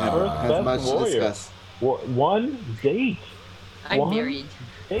and I have Best much to warrior. discuss. One date. I'm One married.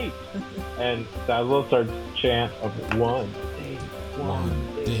 date. And Zazzle starts chant of one date. One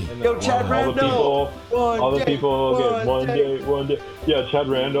date. And Yo, then Chad all Randall! the people get one date. Yeah, Chad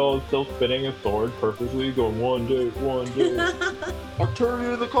Randall is still spinning his sword perfectly, going one date.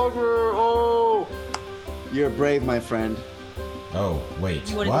 Arturian the Conqueror! Oh! You're brave, my friend. Oh, wait.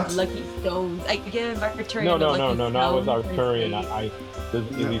 You wanted What? the lucky stones. I give Arturian No, the no, lucky no, no, not with stones. Arturian. This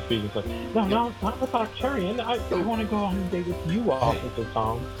is Izzy speaking. It's like, no, not with Arturian. I want to go on a date with you, Officer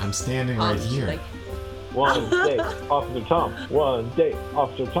Tom. I'm standing right She's here. like, One date, Officer Tom. One date,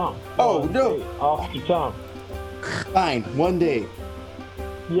 Officer Tom. Oh, One no. date, Officer Tom. Fine, one day.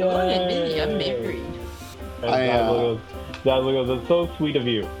 "Go on, Yay! admit it, I'm married." And Zazzle goes, it's so sweet of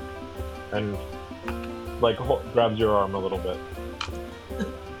you. And, like, grabs your arm a little bit.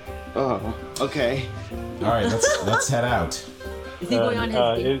 Oh, okay. All right, let's head out. Is he going on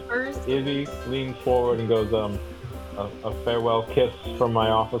his date first? Izzy leans forward and goes, a farewell kiss from my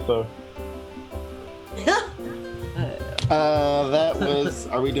officer. That was.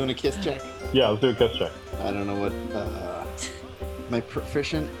 Are we doing a kiss check? Yeah, let's do a kiss check. I don't know what. Am I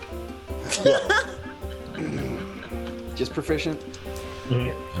proficient? Just proficient? I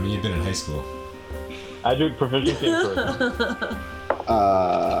mean, you've been in high school. I do proficiency in person.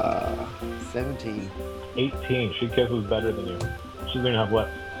 17. 18. She kisses better than you. She's gonna have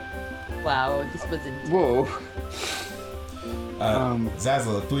lips. Wow, this was intense. Whoa.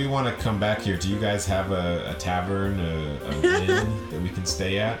 Zazzle, if we want to come back here, do you guys have a tavern, a inn that we can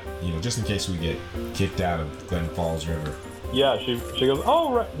stay at? You know, just in case we get kicked out of Glen Falls River. Yeah, she goes,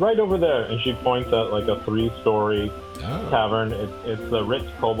 oh, right over there. And she points at like a 3-story Oh, tavern. It's the Ritz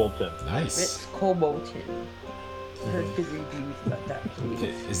Cobalton. nice. Ritz Cobalton. Heard good reviews about that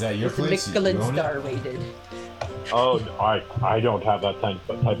place. Is that your It's a place? You Michelin own it? star rated. Oh, I don't have that type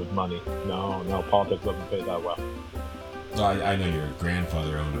of money. No, politics doesn't pay that well. Well, I know your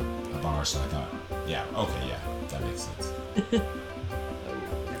grandfather owned a bar, so I thought, yeah, okay, yeah, that makes sense.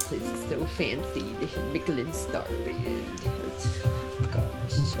 That place is so fancy. They have Michelin star rated.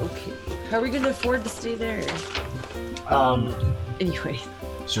 Gosh, okay. How are we gonna afford to stay there? Anyway.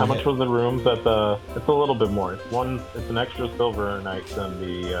 Sure, How much was the rooms at the? It's a little bit more. It's an extra silver a night than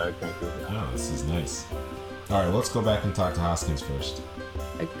the Cancun. Oh, this is nice. All right, let's go back and talk to Hoskins first.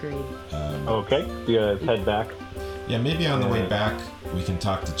 Agreed. Okay, you guys head back. Yeah, maybe on the way back we can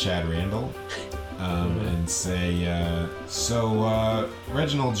talk to Chad Randall and say,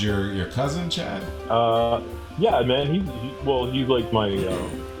 Reginald's your cousin, Chad? Yeah, man. He's like my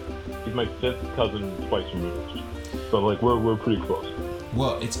he's my 5th cousin twice removed. So like we're pretty close.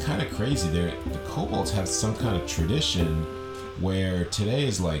 Well, it's kind of crazy. The Kobolds have some kind of tradition where today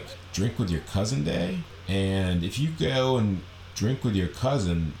is like drink with your cousin day, and if you go and drink with your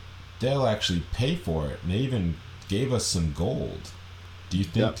cousin, they'll actually pay for it. And they even gave us some gold. Do you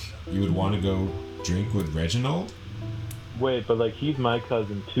think you would want to go drink with Reginald? Wait, but like he's my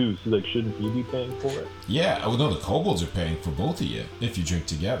cousin too, so like shouldn't he be paying for it? Yeah, well, no, the Kobolds are paying for both of you if you drink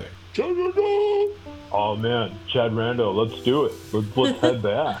together. Oh man, Chad Randall, let's do it. Let's head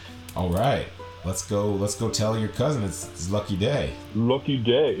back. All right, let's go tell your cousin it's his lucky day. Lucky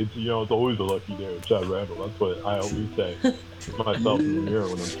day. It's it's always a lucky day with Chad Randall. That's what I always say to myself in the mirror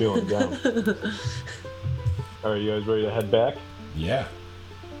when I'm feeling down. All right, you guys ready to head back? Yeah.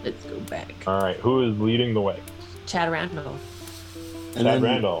 Let's go back. All right, who is leading the way? Chad Randall. And Chad then,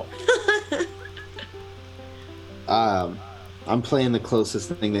 Randall. I'm playing the closest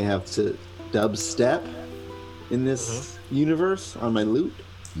thing they have to dubstep in this universe on my lute.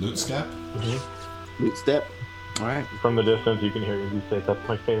 Loot step? Lute step. All right. From the distance, you can hear Izzy say, "That's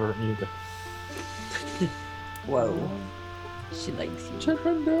my favorite music." Whoa. She likes you.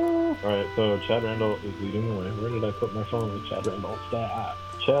 All right, so Chad Randall is leading the way. Where did I put my phone with Chad Randall stat?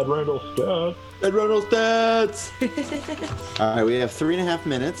 Chad Randall stat. Ed Reynolds stats. All right, we have 3.5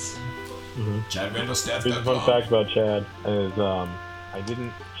 minutes. Chad Randall stats. Here's a fun fact about Chad is I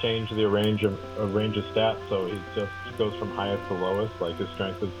didn't change the range of stats, so it just goes from highest to lowest. Like his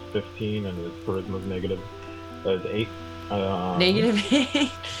strength is 15 and his charisma is 8. -8.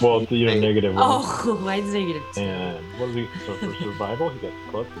 Well, it's negative 1. Oh, mine's -2. And what is he? So for survival, he gets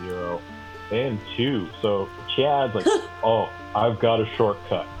 +0 and 2. So Chad's like, oh, I've got a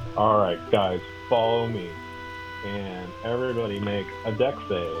shortcut. All right, guys, follow me, and everybody make a dex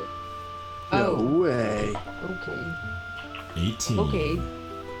save. No Oh, way. okay. 18. Okay.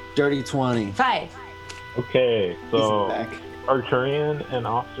 Dirty 20. 5. Okay, so He's back. Arturian and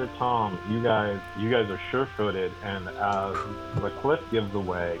Officer Tom, you guys are sure-footed, and as the cliff gives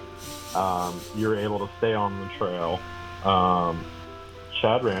away, you're able to stay on the trail.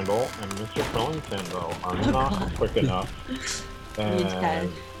 Chad Randall and Mr. Crillington, though, are not quick enough,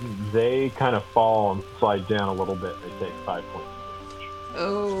 and they kind of fall and slide down a little bit. They take 5 points of damage.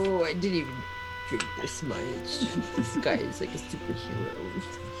 Oh, I didn't even drink this much. This guy is like a superhero.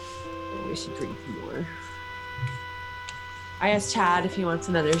 I wish he drank more. I asked Chad if he wants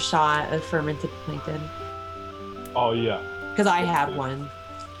another shot of fermented plankton. Oh, yeah. Because I had one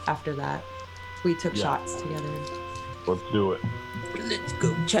after that. We took Yeah. shots together. Let's do it. Let's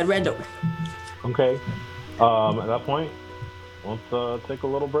go, Chad Randall. Okay. At that point, let's take a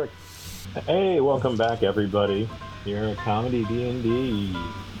little break. Hey, welcome back, everybody. Here at Comedy D&D,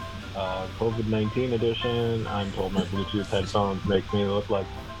 COVID-19 edition. I'm told my Bluetooth headphones make me look like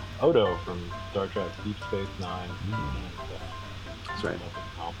Odo from Star Trek Deep Space Nine. That's right.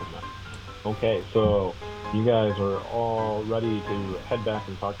 Compliment. Okay, so you guys are all ready to head back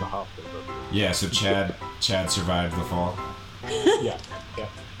and talk to Hoskins. Yeah, so Chad survived the fall. Yeah.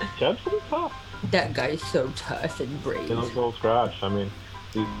 Chad's pretty tough. That guy's so tough and brave. He looks a little scratched. I mean,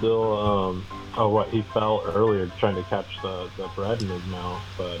 he's still, he fell earlier trying to catch the bread in his mouth,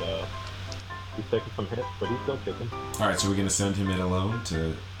 but he's taking some hits, but he's still kicking. Alright, so we're gonna send him in alone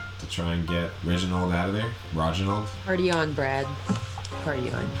to try and get Reginald out of there? Reginald? Party on, Brad. Party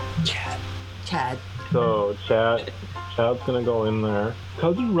on. Chad. So Chad's gonna go in there.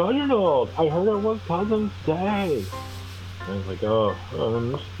 Cousin Reginald, I heard it was Cousin's Day. And he's like,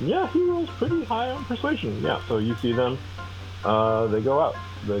 yeah, he rolls pretty high on persuasion. Yeah, so you see them. They go out.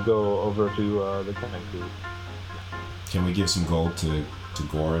 They go over to the tank. Can we give some gold to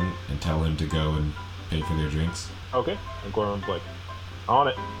Goran and tell him to go and pay for their drinks? Okay. And Goran's like, on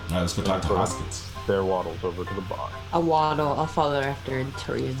it. Alright, let's go talk to Hoskins. There waddles over to the bar. I'll waddle. I'll follow after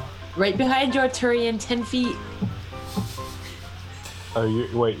Arturian. Right behind you, Arturian, 10 feet.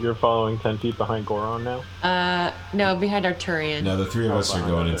 You're following 10 feet behind Goron now? No, behind Arturian. No, the three of us are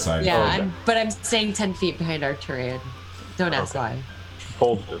going inside. Yeah, okay. but I'm staying 10 feet behind Arturian. Don't ask why.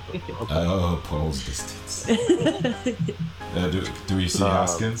 Pole's distance. Okay. Oh, pole's distance. Do we see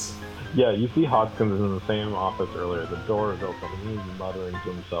Hoskins? Yeah, you see Hoskins in the same office earlier. The door is open and he's muttering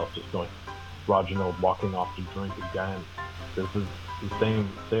to himself, just going, Reginald walking off to drink again. This is the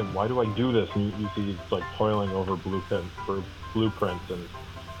same, why do I do this? And you see he's like toiling over blueprints and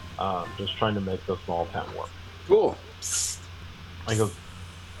just trying to make the small town work. Cool. I go,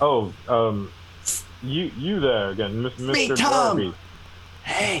 you there again, Mr. Me, Tom. Darby.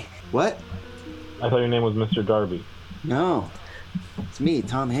 Hey. What? I thought your name was Mr. Darby. No. It's me,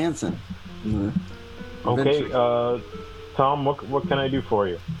 Tom Hansen. Okay, Tom, what can I do for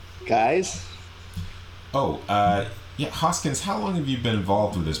you? Guys? Yeah, Hoskins, how long have you been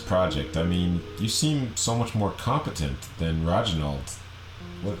involved with this project? I mean, you seem so much more competent than Reginald.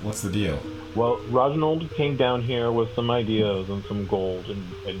 What's the deal? Well, Reginald came down here with some ideas and some gold and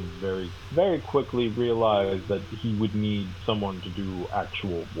very, very quickly realized that he would need someone to do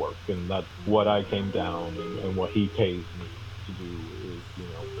actual work, and that's what I came down and what he pays me to do is,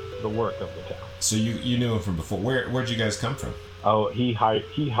 the work of the town. So you knew him from before. Where'd you guys come from? Oh, he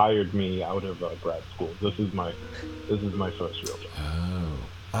hired me out of grad school. This is my first real job.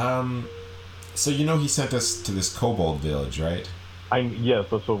 Oh. So he sent us to this kobold village, right? Yes,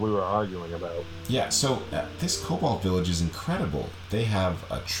 that's what we were arguing about. Yeah, so this kobold village is incredible. They have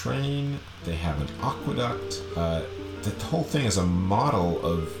a train, they have an aqueduct. The whole thing is a model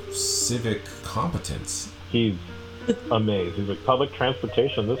of civic competence. He's amazed. He's like, public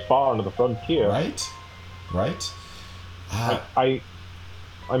transportation this far into the frontier. Right? I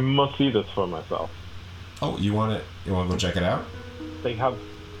must see this for myself. Oh, you want to go check it out? They have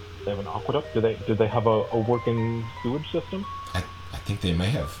an aqueduct. Did they have a working sewage system? I think they may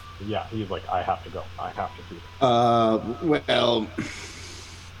have. Yeah, he's like, I have to go. I have to see it. Well,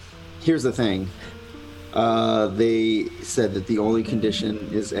 here's the thing. They said that the only condition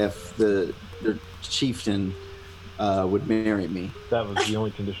is if the chieftain would marry me. That was the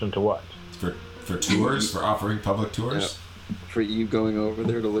only condition to what? For tours? For offering public tours? Yep. For you going over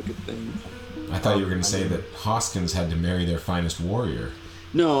there to look at things. I thought you were going to say that Hoskins had to marry their finest warrior.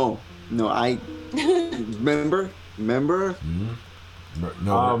 No, I remember. Mm-hmm.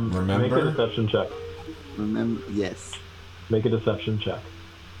 Remember? Make a deception check. Remember? Yes. Make a deception check.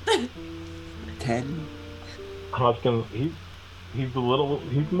 10. Hoskins, he's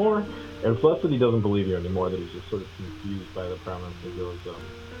more. And it's less that he doesn't believe you anymore, that he's just sort of confused by the premise. He goes,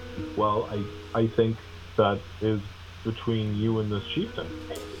 well, I think that is between you and this chieftain.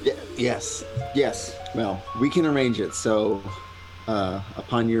 Yes. Well, we can arrange it. So,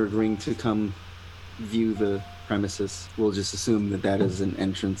 upon your agreeing to come view the premises, we'll just assume that is an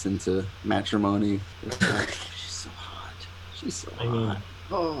entrance into matrimony. She's so hot. She's so hot.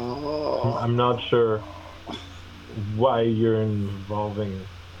 Oh. I'm not sure why you're involving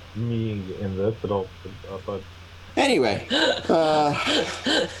me in this at all, but anyway,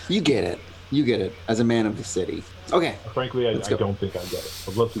 you get it. You get it as a man of the city. Okay. Frankly, I don't think I get it.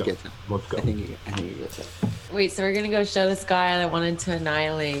 But let's go. Let's go. I think you get it. Wait, so we're gonna go show this guy that wanted to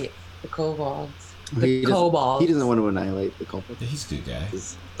annihilate the kobolds. He kobolds. He doesn't want to annihilate the kobolds. Yeah, he's a good guy.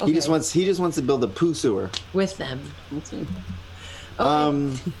 He just wants to build a poo sewer. With them. That's it.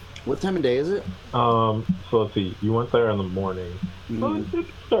 Okay. What time of day is it? So let's see. You went there in the morning. Well, Mm-hmm. it's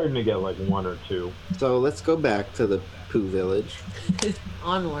starting to get like 1 or 2. So let's go back to the poo village.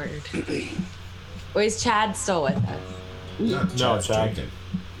 Onward. Wait, is Chad still with us? No, Chad's Chad. drinking.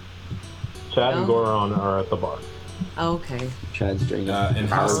 Chad and No. Goron are at the bar. Okay. Chad's drinking. And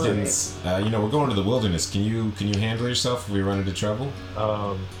Hoskins, we're going to the wilderness. Can you handle yourself if we run into trouble?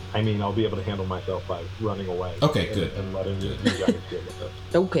 I mean, I'll be able to handle myself by running away. Okay, and, good. And letting you guys deal with it.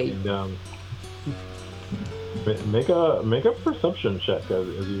 Okay. And make a perception check as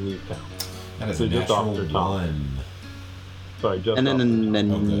you leave town. That is So a just natural Officer Tom. 1. Sorry, just and then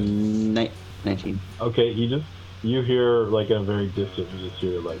Okay. 19. okay. You hear like a very distant. You just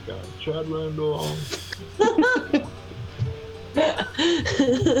hear like Chad Randall.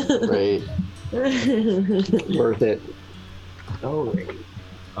 Great. Worth it.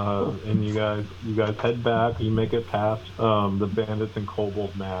 And you guys head back. You make it past the bandits and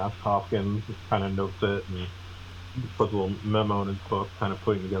kobold mask. Hopkins kind of notes it and puts a little memo in his book, kind of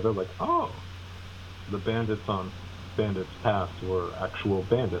putting together like, oh, the bandits on Bandits Pass were actual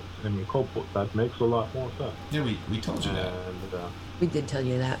bandits and kobolds. That makes a lot more sense. Yeah, we told you that. And We did tell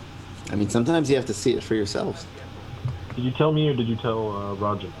you that. I mean, sometimes you have to see it for yourselves. did you tell me or did you tell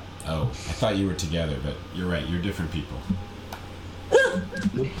Roger? Oh, I thought you were together, but you're right. You're different people. I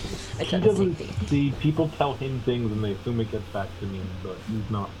He said the same doesn't thing. see people tell him things and they assume it gets back to me, but he's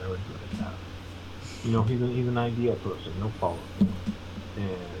not very good at that. You know, he's an idea person, no follow.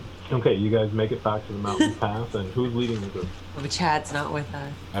 And okay, you guys make it back to the mountain pass, and who's leading the group? But Chad's not with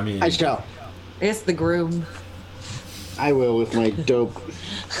us. I mean, I shall. I guess the groom. I will with my dope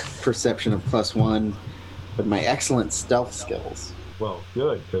perception of +1, but my excellent stealth skills. Well,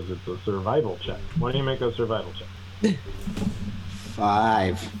 good, because it's a survival check. Why don't you make a survival check?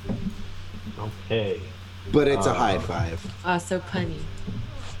 5. Okay. But it's a high 5. Oh, so punny.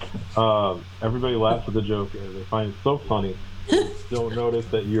 Everybody laughs at the joke, and they find it so funny. Don't notice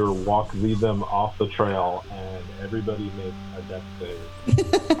that your walk lead them off the trail, and everybody makes a dex save.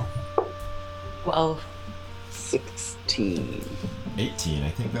 12. 16. 18. I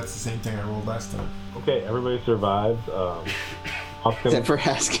think that's the same thing I rolled last time. Okay, everybody survives. Hoskins, Except for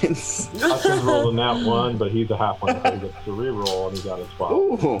Haskins. Hoskins rolled a nat 1, but he's a half one, so he gets to re-roll, and he got a 12.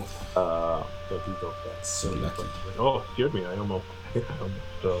 Ooh. So he's okay. So lucky. Oh, scared me. I almost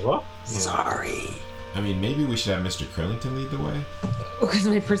what? Sorry. I mean, maybe we should have Mr. Crillington lead the way. Because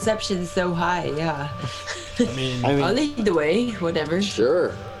my perception's so high, yeah. I mean, I'll lead the way, whatever.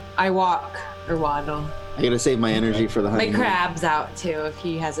 Sure. I walk or waddle. I gotta save my energy for the My honeymoon. crab's out too if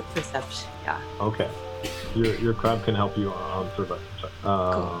he has a perception. Yeah. Okay. Your crab can help you on survival check.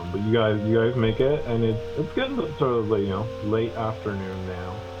 Cool. But you guys make it, and it's getting sort of like, late afternoon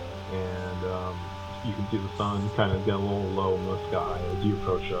now, and you can see the sun kind of getting a little low in the sky as you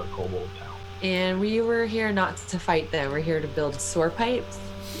approach Kobold Town. And we were here not to fight them. We're here to build sewer pipes.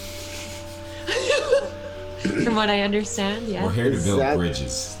 From what I understand, yes. we're here to Is build that-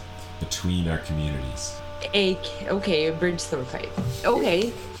 bridges between our communities. Okay, a bridge sewer pipe.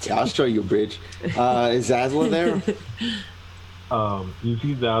 Okay. Yeah, I'll show you a bridge. Is Zazla there? You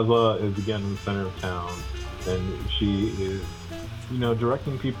see Zazla is again in the center of town, and she is,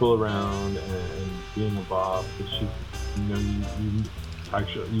 directing people around and being a boss. But she, you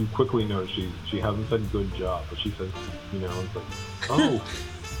actually, you quickly notice she hasn't said good job, but she says, it's like, oh,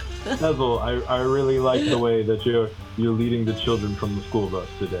 Zazla, I really like the way that you're leading the children from the school bus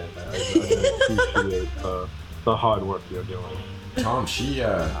today. I appreciate the hard work you're doing. Tom, she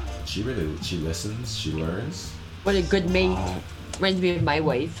listens, she learns. What a good mate. Reminds me of my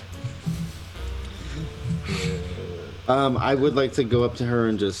wife. I would like to go up to her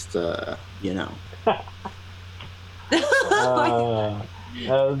and just,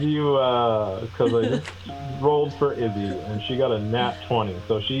 as you, because I just rolled for Izzy and she got a nat 20,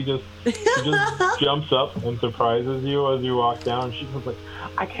 so she just jumps up and surprises you as you walk down. She goes like,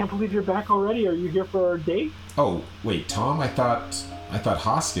 "I can't believe you're back already. Are you here for our date?" Oh, wait, Tom, I thought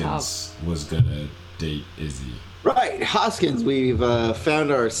Hoskins was gonna date Izzy. Right, Hoskins. We've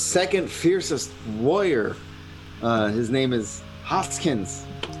found our second fiercest warrior. His name is Hoskins,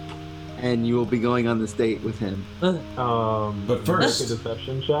 and you will be going on this date with him. But first- make a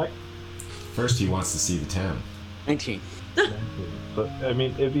deception check. First, he wants to see the town. 19. So, I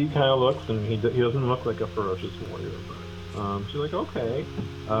mean, Izzy kind of looks, and he doesn't look like a ferocious warrior, but she's like, okay.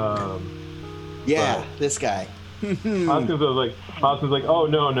 Yeah, But- this guy. Hoskins was like, oh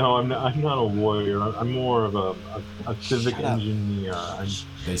no, I'm not a warrior. I'm more of a civic Shut up. engineer.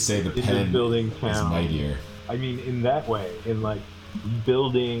 They say the I'm pen just building is town. mightier. I mean, in that way, in like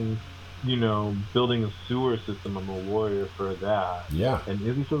building a sewer system. I'm a warrior for that. Yeah. And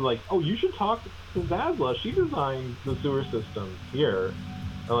Izzy says like, oh, you should talk to Zazla. She designed the sewer system here.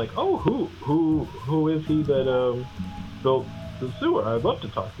 I'm like, oh, who is he that built the sewer? I'd love to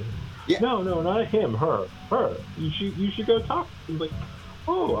talk to him. Yeah. No, not him. Her. You should go talk. He's like,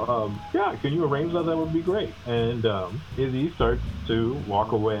 oh, yeah. Can you arrange that? That would be great. And Izzy starts to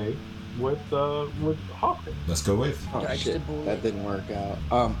walk away with Hoskins. Let's go with. Oh Dodge shit, the bullet. that didn't work out.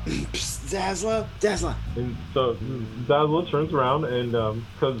 Zazla. And so Zazla turns around and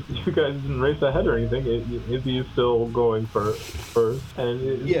because you guys didn't race ahead or anything, Izzy is still going first. And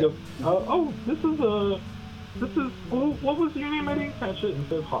Izzy goes, oh, this is what was your name? I didn't catch it. And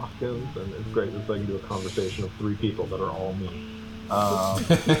says Hoskins, and it's great. It's like you do a conversation of three people that are all me.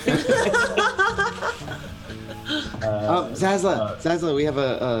 Zazla, we have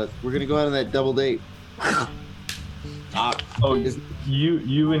we're gonna go out on that double date. Oh,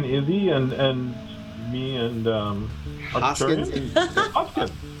 you and Izzy and me and Hoskins Arcturian?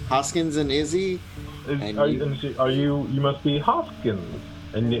 and Hoskins and Izzy. You must be Hoskins.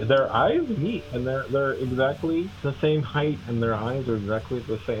 And their eyes meet, and they're exactly the same height, and their eyes are exactly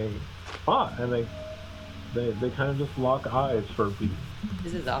the same spot, and they kind of just lock eyes for a beat.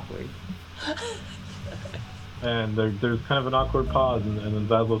 This is awkward. And there's kind of an awkward pause, and then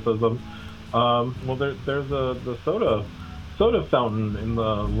Zazla says, well, there's the soda fountain in the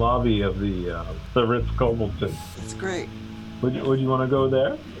lobby of the Ritz-Carlton. That's great. Would you want to go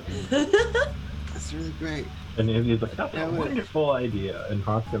there? That's really great. And Izzy's like, that's a wonderful idea. And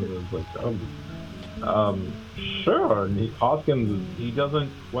Hoskins is like, sure. And Hoskins, he doesn't.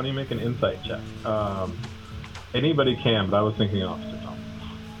 Why don't you make an insight check? Anybody can, but I was thinking Officer Tom.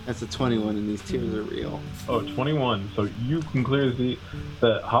 That's a 21, and these tears are real. Oh, 21. So you can clearly see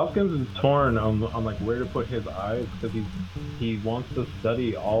that Hoskins is torn on like where to put his eyes, because he wants to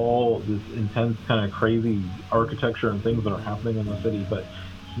study all this intense kind of crazy architecture and things that are happening in the city, but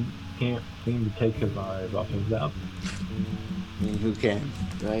he can't seem to take his eyes off of them. I mean, who can,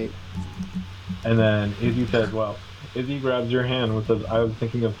 right? And then Izzy says, well, Izzy grabs your hand and says, I was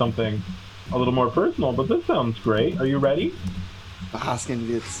thinking of something a little more personal, but this sounds great. Are you ready? Hoskins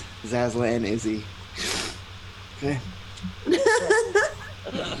gets Zazla and Izzy. Okay.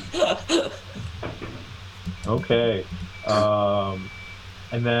 Okay.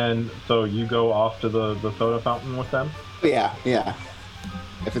 And then, so you go off to the soda fountain with them? Yeah.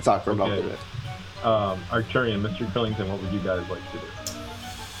 If it's awkward, I'll Okay. do it. Arcturian, Mr. Krillington, what would you guys like to do?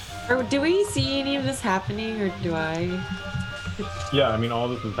 Or do we see any of this happening, or do I? Yeah, I mean, all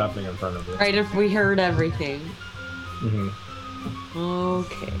this is happening in front of you. Right, if we heard everything. hmm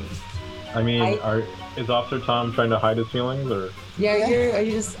Okay. I mean, is Officer Tom trying to hide his feelings, or Yeah, are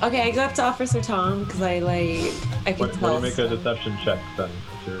you just okay? I go up to Officer Tom because I can why tell. don't you make a some- deception check then,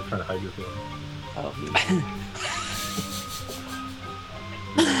 if you're trying to hide your feelings? Oh.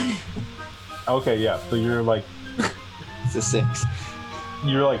 Okay, yeah. So you're like It's a 6.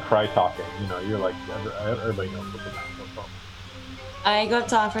 cry talking. You know, you're like everybody knows what's about. I go up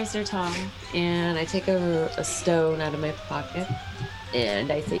to Officer Tom and I take a stone out of my pocket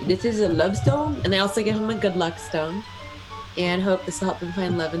and I say, "This is a love stone," and I also give him a good luck stone and hope this will help him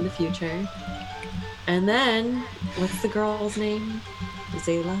find love in the future. And then, what's the girl's name?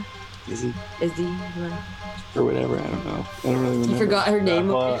 Zayla? Izzy? Izzy? Or whatever, I don't know. I don't really remember. You forgot her name.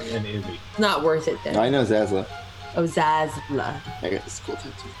 Zazla and Izzy. It's not worth it then. I know Zazla. Oh, Zazla. I got this cool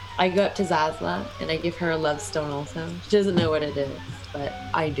tattoo. I go up to Zazla and I give her a love stone also. She doesn't know what it is, but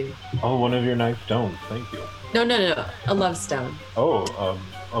I do. Oh, one of your nice stones. Thank you. No. A love stone. Oh,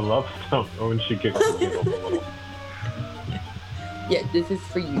 a love stone. Oh, and she giggles a little. Yeah, this is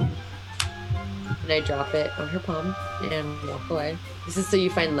for you. And I drop it on her palm and walk away. This is so you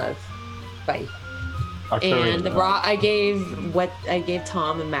find love. Bye. And the bra, I gave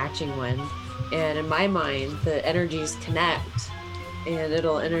Tom a matching one, and in my mind, the energies connect, and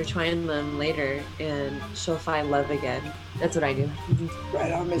it'll intertwine them later, and she'll find love again. That's what I do.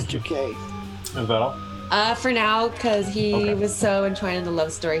 Right on, Mr. K. Is that all? For now, because he was so entwined in the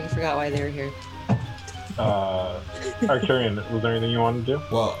love story, he forgot why they were here. Arcturian, was there anything you wanted to do?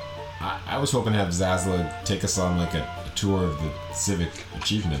 Well, I was hoping to have Zazla take us on like a tour of the civic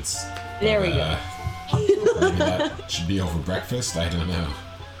achievements. There we go. Maybe that should be over breakfast. I don't know.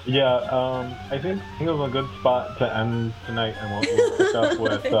 Yeah, I think it was a good spot to end tonight, and we'll pick up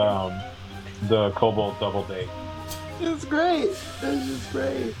with the Kobold double date. It's great. It's just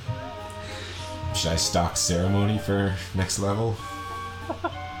great. Should I stock ceremony for next level?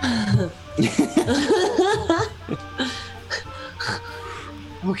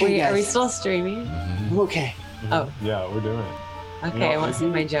 Okay, Wait, guys. are we still streaming? Okay. Oh. Yeah, we're doing it. Okay, I want to see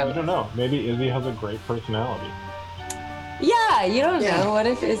my I joke. don't know. Maybe Izzy has a great personality. Yeah, you don't Yeah. know. What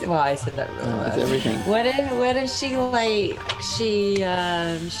if it's well? I said that really It's loud. everything. What if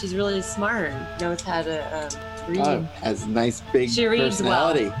she's really smart, knows how to read. Has a nice big She reads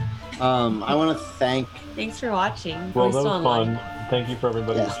well. personality. I want to thank. Thanks for watching. Well, We're that still was fun. online. Thank you for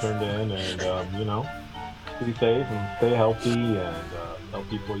everybody Yes. who turned in, and be safe and stay healthy, and tell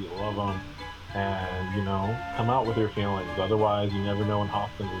people you love them, and come out with your feelings. Otherwise, you never know when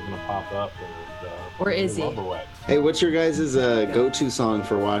Hoskins is going to pop up and Where is he? love away. Hey, what's your guys' go-to song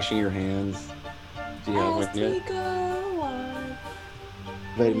for washing your hands? Do you have one As we yet? go on,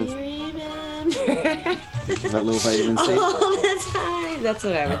 Vitamins. remember That little vitamin C. all the time. That's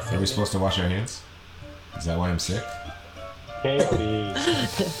what I would Are say. we supposed to wash our hands? Is that why I'm sick? Casey.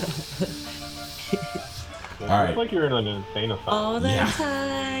 All right. It's like you're in an insane asylum. All the Yeah.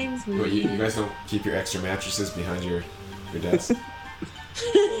 times. You guys don't keep your extra mattresses behind your desk?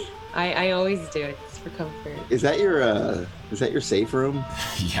 I always do it. It's for comfort. Is that your safe room?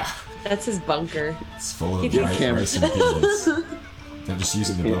 Yeah. That's his bunker. It's full of You can't- rice and beans. I'm just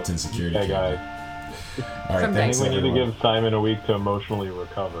using the built-in security Okay, camera. guys. All right, From I thanks think we need to everyone. give Simon a week to emotionally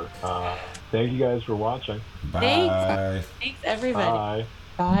recover. Thank you guys for watching. Bye. Thanks, everybody. Bye.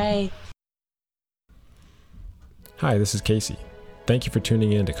 Bye. Hi, this is Casey. Thank you for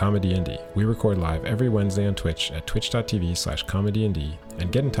tuning in to Comedy ND. We record live every Wednesday on Twitch at twitch.tv/ComedyND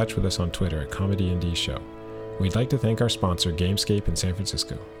and get in touch with us on Twitter at ComedyND Show. We'd like to thank our sponsor, Gamescape in San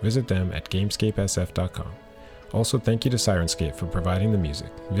Francisco. Visit them at gamescapesf.com. Also, thank you to Sirenscape for providing the music.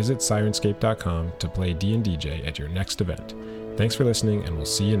 Visit sirenscape.com to play D&DJ at your next event. Thanks for listening, and we'll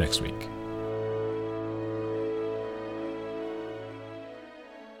see you next week.